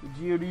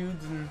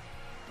Geodudes, and,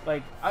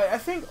 like, I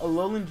think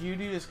Alolan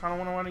Geodude is kind of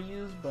what I want to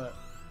use, but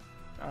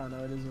I don't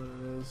know, it is what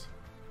it is.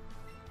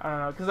 I don't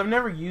know, because I've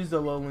never used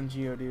Alolan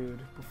Geodude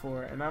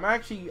before, and I'm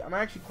actually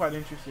quite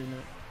interested in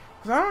it,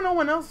 because I don't know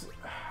when else.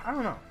 I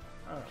don't know.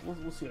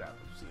 We'll see what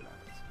happens.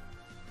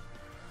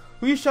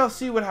 We shall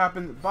see what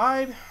happens.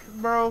 Bide,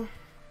 bro,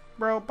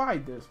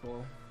 bide this,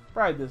 boy.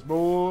 Bide this,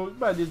 boy.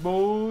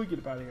 Get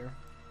up out of here.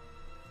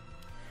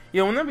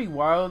 Yeah, wouldn't that be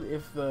wild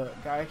if the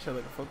guy actually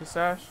had like a focus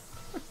sash?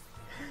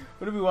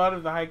 Would it be wild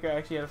if the hiker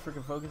actually had a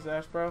freaking focus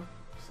sash, bro?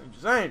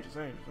 Just saying.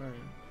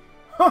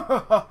 Ha ha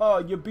ha ha!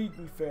 You beat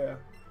me fair.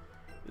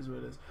 Is what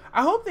it is.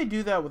 I hope they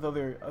do that with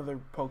other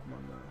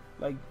Pokemon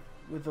though. Like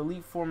with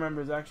Elite Four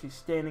members actually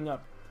standing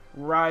up,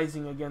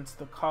 rising against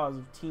the cause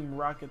of Team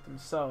Rocket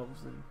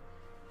themselves, and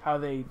how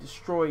they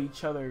destroy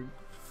each other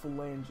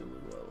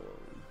phalangally.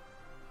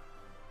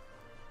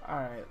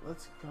 Alright,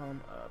 let's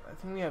come up. I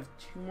think we have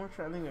two more.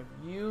 I think we have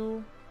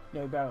you.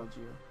 No, we battled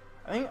you.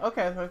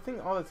 Okay, so I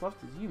think all that's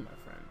left is you, my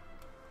friend.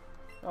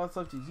 All that's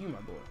left is you,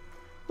 my boy.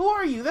 Who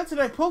are you? That's a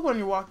nice Pokemon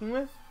you're walking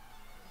with.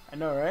 I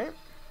know, right?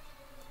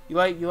 You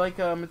like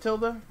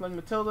Matilda? Like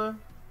Matilda?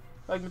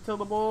 Like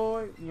Matilda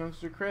boy?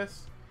 Youngster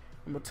Chris?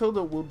 And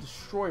Matilda will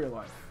destroy your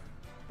life.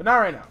 But not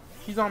right now.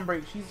 She's on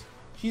break. She's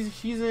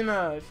in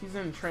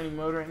training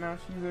mode right now.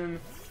 She's in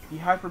the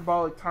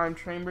hyperbolic time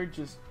chamber,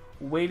 just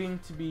waiting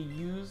to be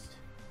used.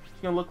 She's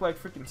gonna look like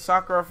freaking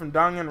Sakura from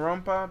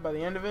Danganronpa by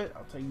the end of it.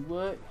 I'll tell you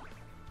what.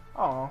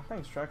 Aw,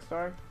 thanks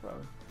Trackstar.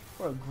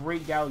 What a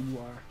great gal you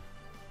are.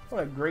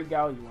 What a great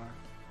gal you are.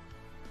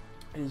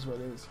 It is what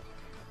it is.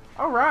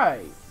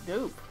 Alright,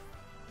 dope.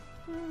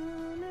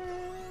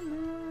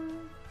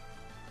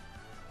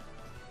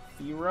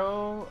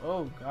 Firo?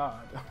 Oh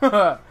god.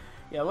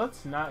 Yeah,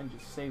 let's not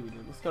just say we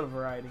did. Let's go to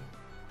Variety.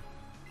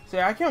 So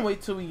yeah, I can't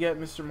wait till we get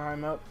Mr.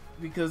 Mime up,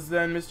 because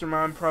then Mr.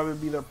 Mime probably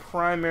be the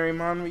primary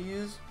mon we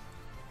use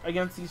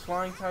against these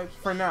flying types.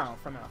 For now,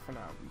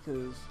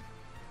 because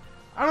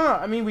I don't know.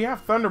 I mean, we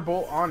have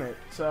Thunderbolt on it,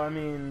 so I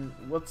mean,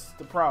 what's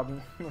the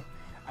problem?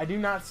 I do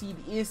not see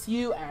the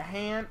issue at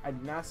hand. I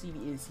do not see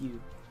the issue.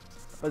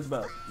 Let's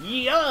go.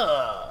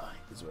 Yeah,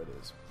 is what it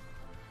is.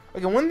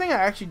 Okay, one thing I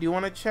actually do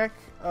want to check,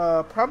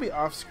 probably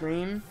off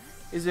screen,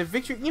 is if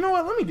victory. You know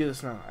what? Let me do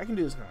this now. I can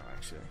do this now,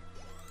 actually.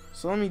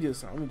 So let me do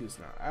this now.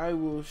 I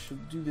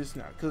should do this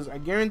now, because I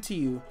guarantee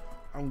you,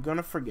 I'm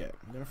gonna forget.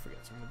 So I'm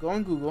gonna go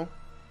on Google.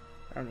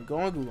 I'm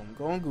going on Google.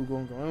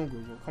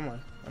 Come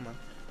on. I'm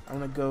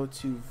gonna go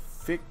to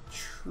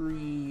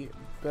Victory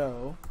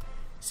Bell.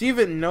 See if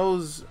it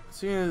knows.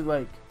 See if it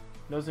like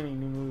knows any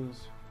new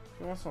moves.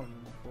 You want some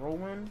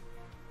whirlwind?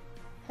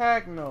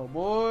 Heck no,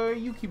 boy.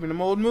 You keeping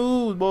them old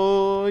moves,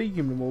 boy. You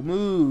keeping them old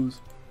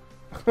moves.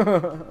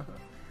 You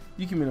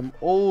keeping them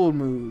old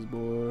moves,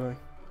 boy.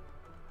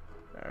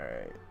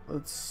 Alright.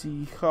 Let's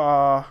see.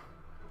 I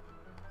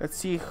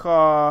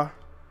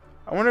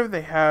wonder if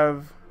they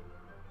have.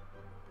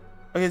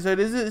 Okay, so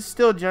is it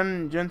still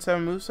Gen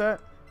 7 moveset?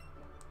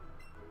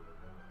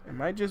 It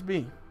might just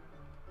be.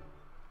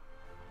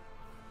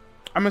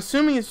 I'm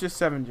assuming it's just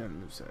 7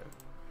 Gen moveset.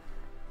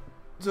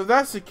 So if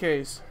that's the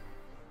case,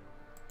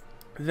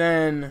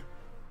 then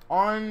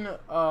on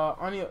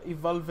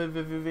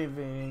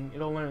evolving,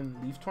 it'll learn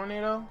Leaf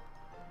Tornado.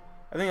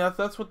 I think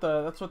that's what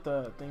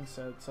the thing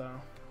said. So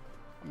I'm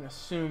gonna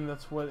assume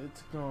that's what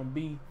it's gonna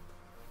be.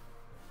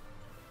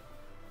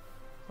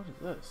 What is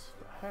this?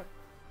 The heck?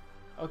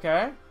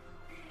 Okay.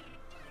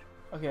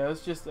 Okay,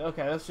 that's just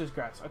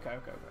grass. Okay.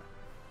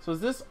 So is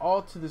this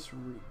all to this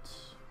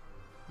route?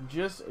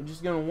 Just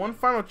getting one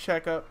final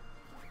checkup.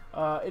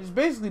 It's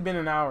basically been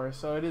an hour,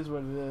 so it is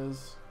what it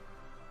is.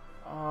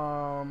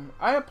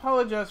 I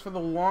apologize for the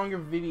longer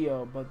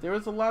video, but there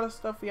was a lot of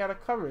stuff we had to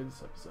cover in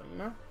this episode, you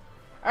know?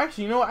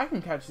 Actually, you know what? I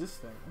can catch this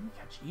thing. Let me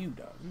catch you,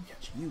 dog. Let me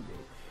catch you,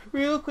 dude.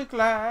 Real quick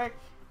like.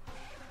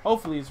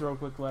 Hopefully it's real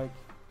quick like.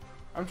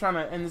 I'm trying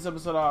to end this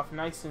episode off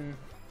nice and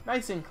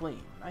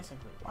clean. Why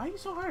are you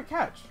so hard to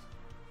catch?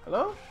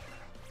 Hello?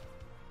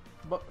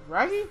 But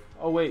Raggy?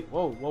 Oh wait,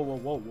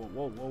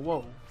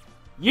 whoa.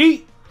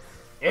 Yeet!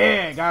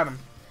 Yeah, got him.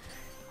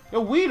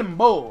 Yo, we them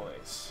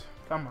boys.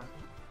 Come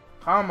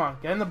on,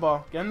 get in the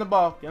ball.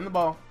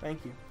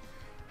 Thank you.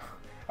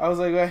 I was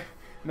like, wait,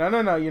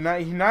 no, you're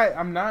not.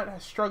 I'm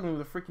not struggling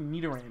with a freaking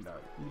Nidoran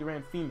dog.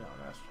 Nidoran female.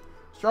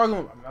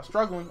 I'm not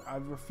struggling. I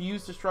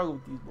refuse to struggle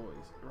with these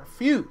boys.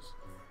 Refuse.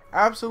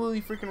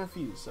 Absolutely freaking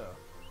refuse. So,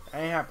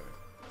 that ain't happening.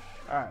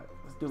 Alright,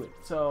 let's do it.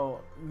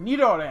 So,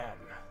 Nidoran.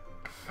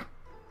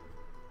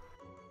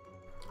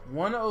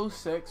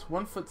 106,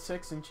 1 foot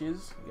 6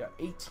 inches. We got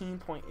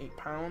 18.8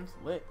 pounds.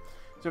 Lit.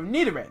 So,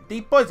 Nidoran,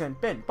 the poison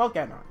pin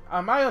Pokemon.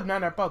 A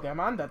mild-mannered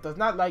Pokemon that does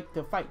not like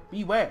to fight.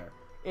 Beware.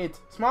 It's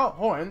small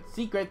horn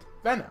secret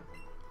venom.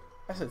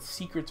 I said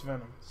secrets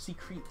venom.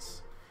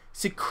 Secretes.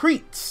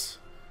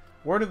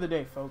 Word of the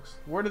day, folks.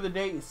 Word of the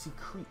day is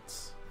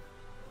secrets.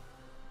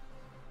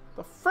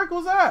 The frick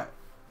was that?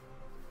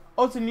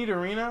 Oh, it's a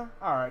Nidorina?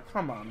 Alright,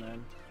 come on,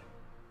 man.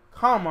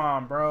 Come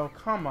on, bro.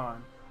 Come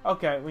on.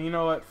 Okay, well, you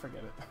know what?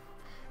 Forget it.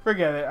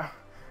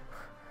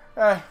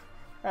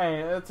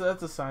 Hey, that's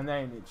a sign. That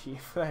ain't it,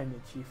 Chief.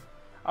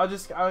 I'll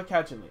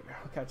catch it later.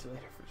 For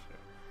sure.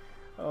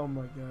 Oh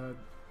my god.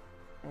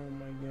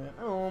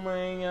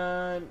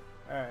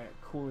 Alright,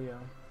 coolio.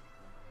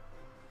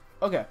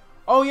 Okay.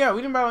 Oh yeah,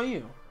 we didn't battle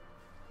you.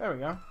 There we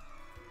go.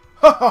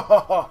 Ha ha ha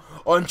ha!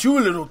 Aren't you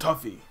a little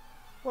toughie?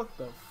 What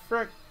the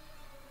frick?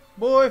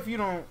 Boy, if you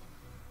don't...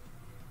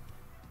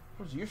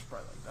 What's your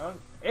sprite like, dog?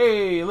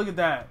 Hey, look at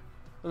that.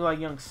 Look like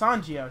young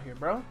Sanji out here,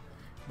 bro.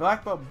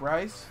 Black Belt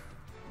Bryce.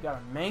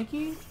 Got a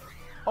Mankey.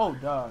 Oh,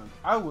 dog.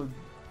 I would...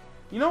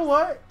 You know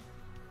what?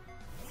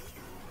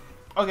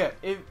 Okay,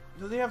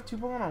 do they have 2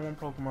 Pokemon or 1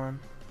 Pokemon?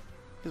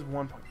 Just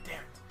 1 Pokemon. Damn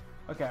it.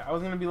 Okay, I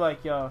was gonna be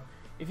like, yo,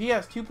 if he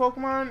has 2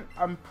 Pokemon,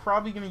 I'm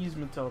probably gonna use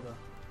Matilda.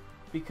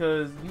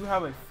 Because you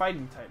have a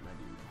fighting type, my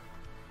dude.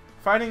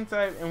 Fighting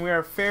type, and we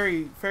are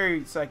fairy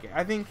psychic.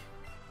 I think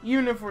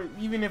even if we're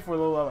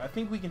low level, I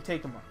think we can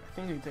take him on.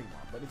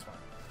 But it's fine.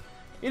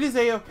 It is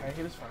a-okay.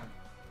 It is fine.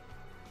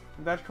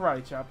 That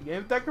karate chop. Get hit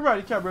with that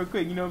karate chop real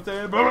quick. You know what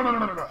I'm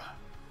saying?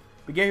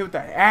 But get hit with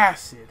that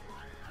acid.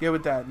 Get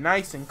with that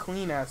nice and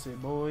clean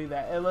acid, boy.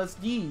 That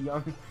LSD,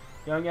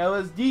 young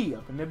LSD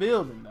up in the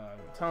building, dog.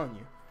 I'm telling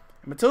you.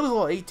 And Matilda's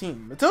level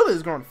 18. Matilda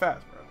is growing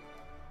fast, bro.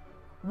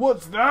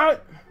 What's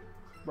that?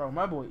 Bro,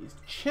 my boy is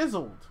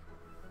chiseled.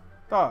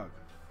 Dog.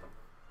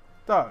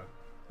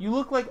 You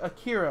look like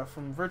Akira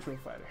from Virtua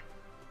Fighter.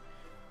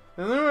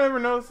 Does anyone ever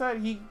notice that?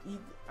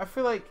 I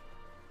feel like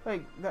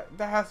that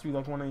has to be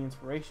like one of the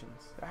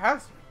inspirations. That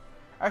has to be.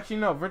 Actually,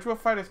 no. Virtua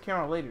Fighters came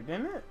out later,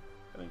 didn't it?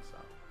 I think so.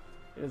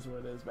 It is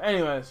what it is. But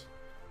anyways,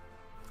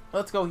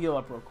 let's go heal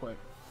up real quick.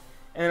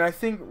 And I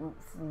think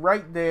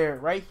right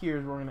here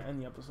is where we're gonna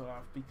end the episode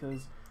off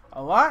because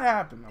a lot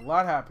happened.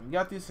 We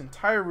got this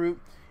entire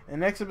route. In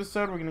the next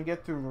episode, we're gonna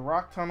get through the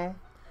rock tunnel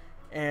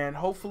and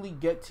hopefully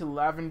get to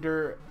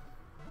Lavender.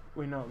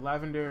 Wait, no,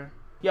 Lavender.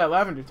 Yeah,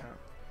 Lavender Town.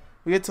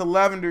 We get to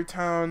Lavender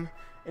Town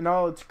in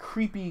all its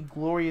creepy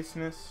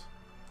gloriousness.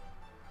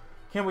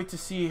 Can't wait to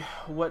see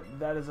what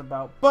that is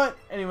about. But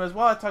anyways,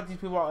 while I talk to these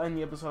people, I'll end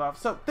the episode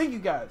off. So thank you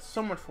guys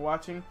so much for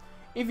watching.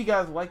 If you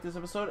guys like this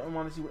episode and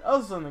want to see what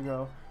else is on the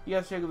go, you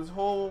guys check out this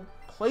whole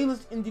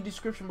playlist in the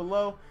description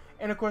below.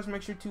 And of course,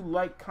 make sure to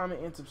like,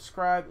 comment, and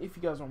subscribe if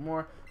you guys want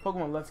more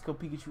Pokemon Let's Go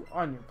Pikachu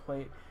on your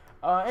plate.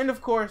 And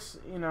of course,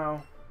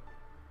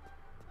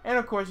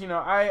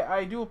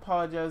 I do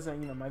apologize that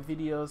my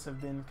videos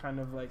have been kind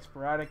of like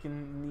sporadic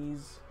in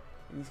these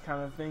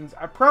kind of things.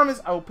 I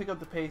promise I will pick up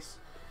the pace.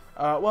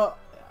 Well,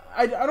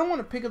 I don't want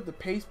to pick up the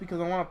pace because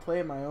I want to play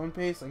at my own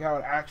pace, like how I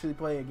would actually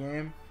play a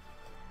game.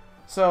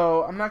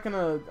 So I'm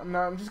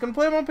just gonna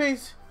play at my own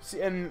pace,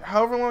 and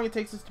however long it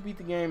takes us to beat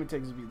the game, it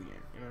takes us to beat the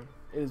game.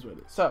 It is what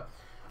it is. So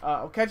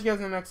I'll catch you guys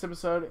in the next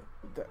episode.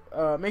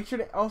 Make sure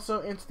to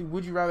also answer the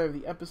would you rather of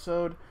the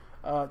episode,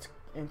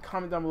 and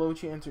comment down below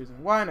what your answer is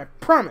and why. And I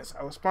promise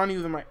I will respond to you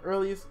within my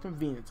earliest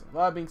convenience. And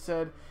with that being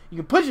said, you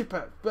can push it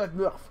back.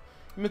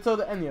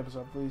 Matilda, end the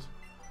episode, please.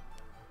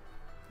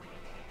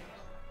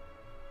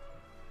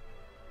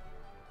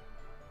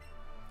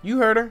 You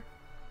heard her.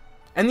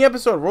 End the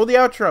episode. Roll the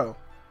outro.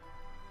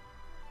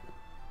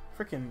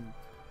 Freaking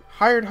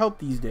hired help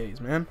these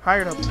days, man.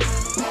 Hired help.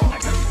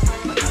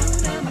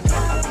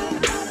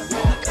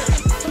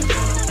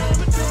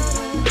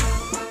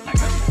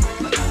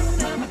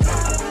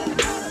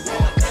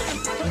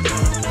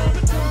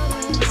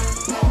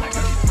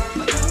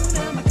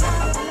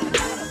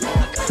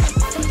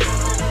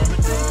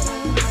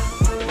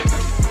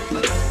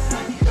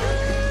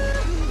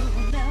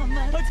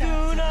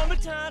 Hakuna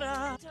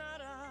Matata.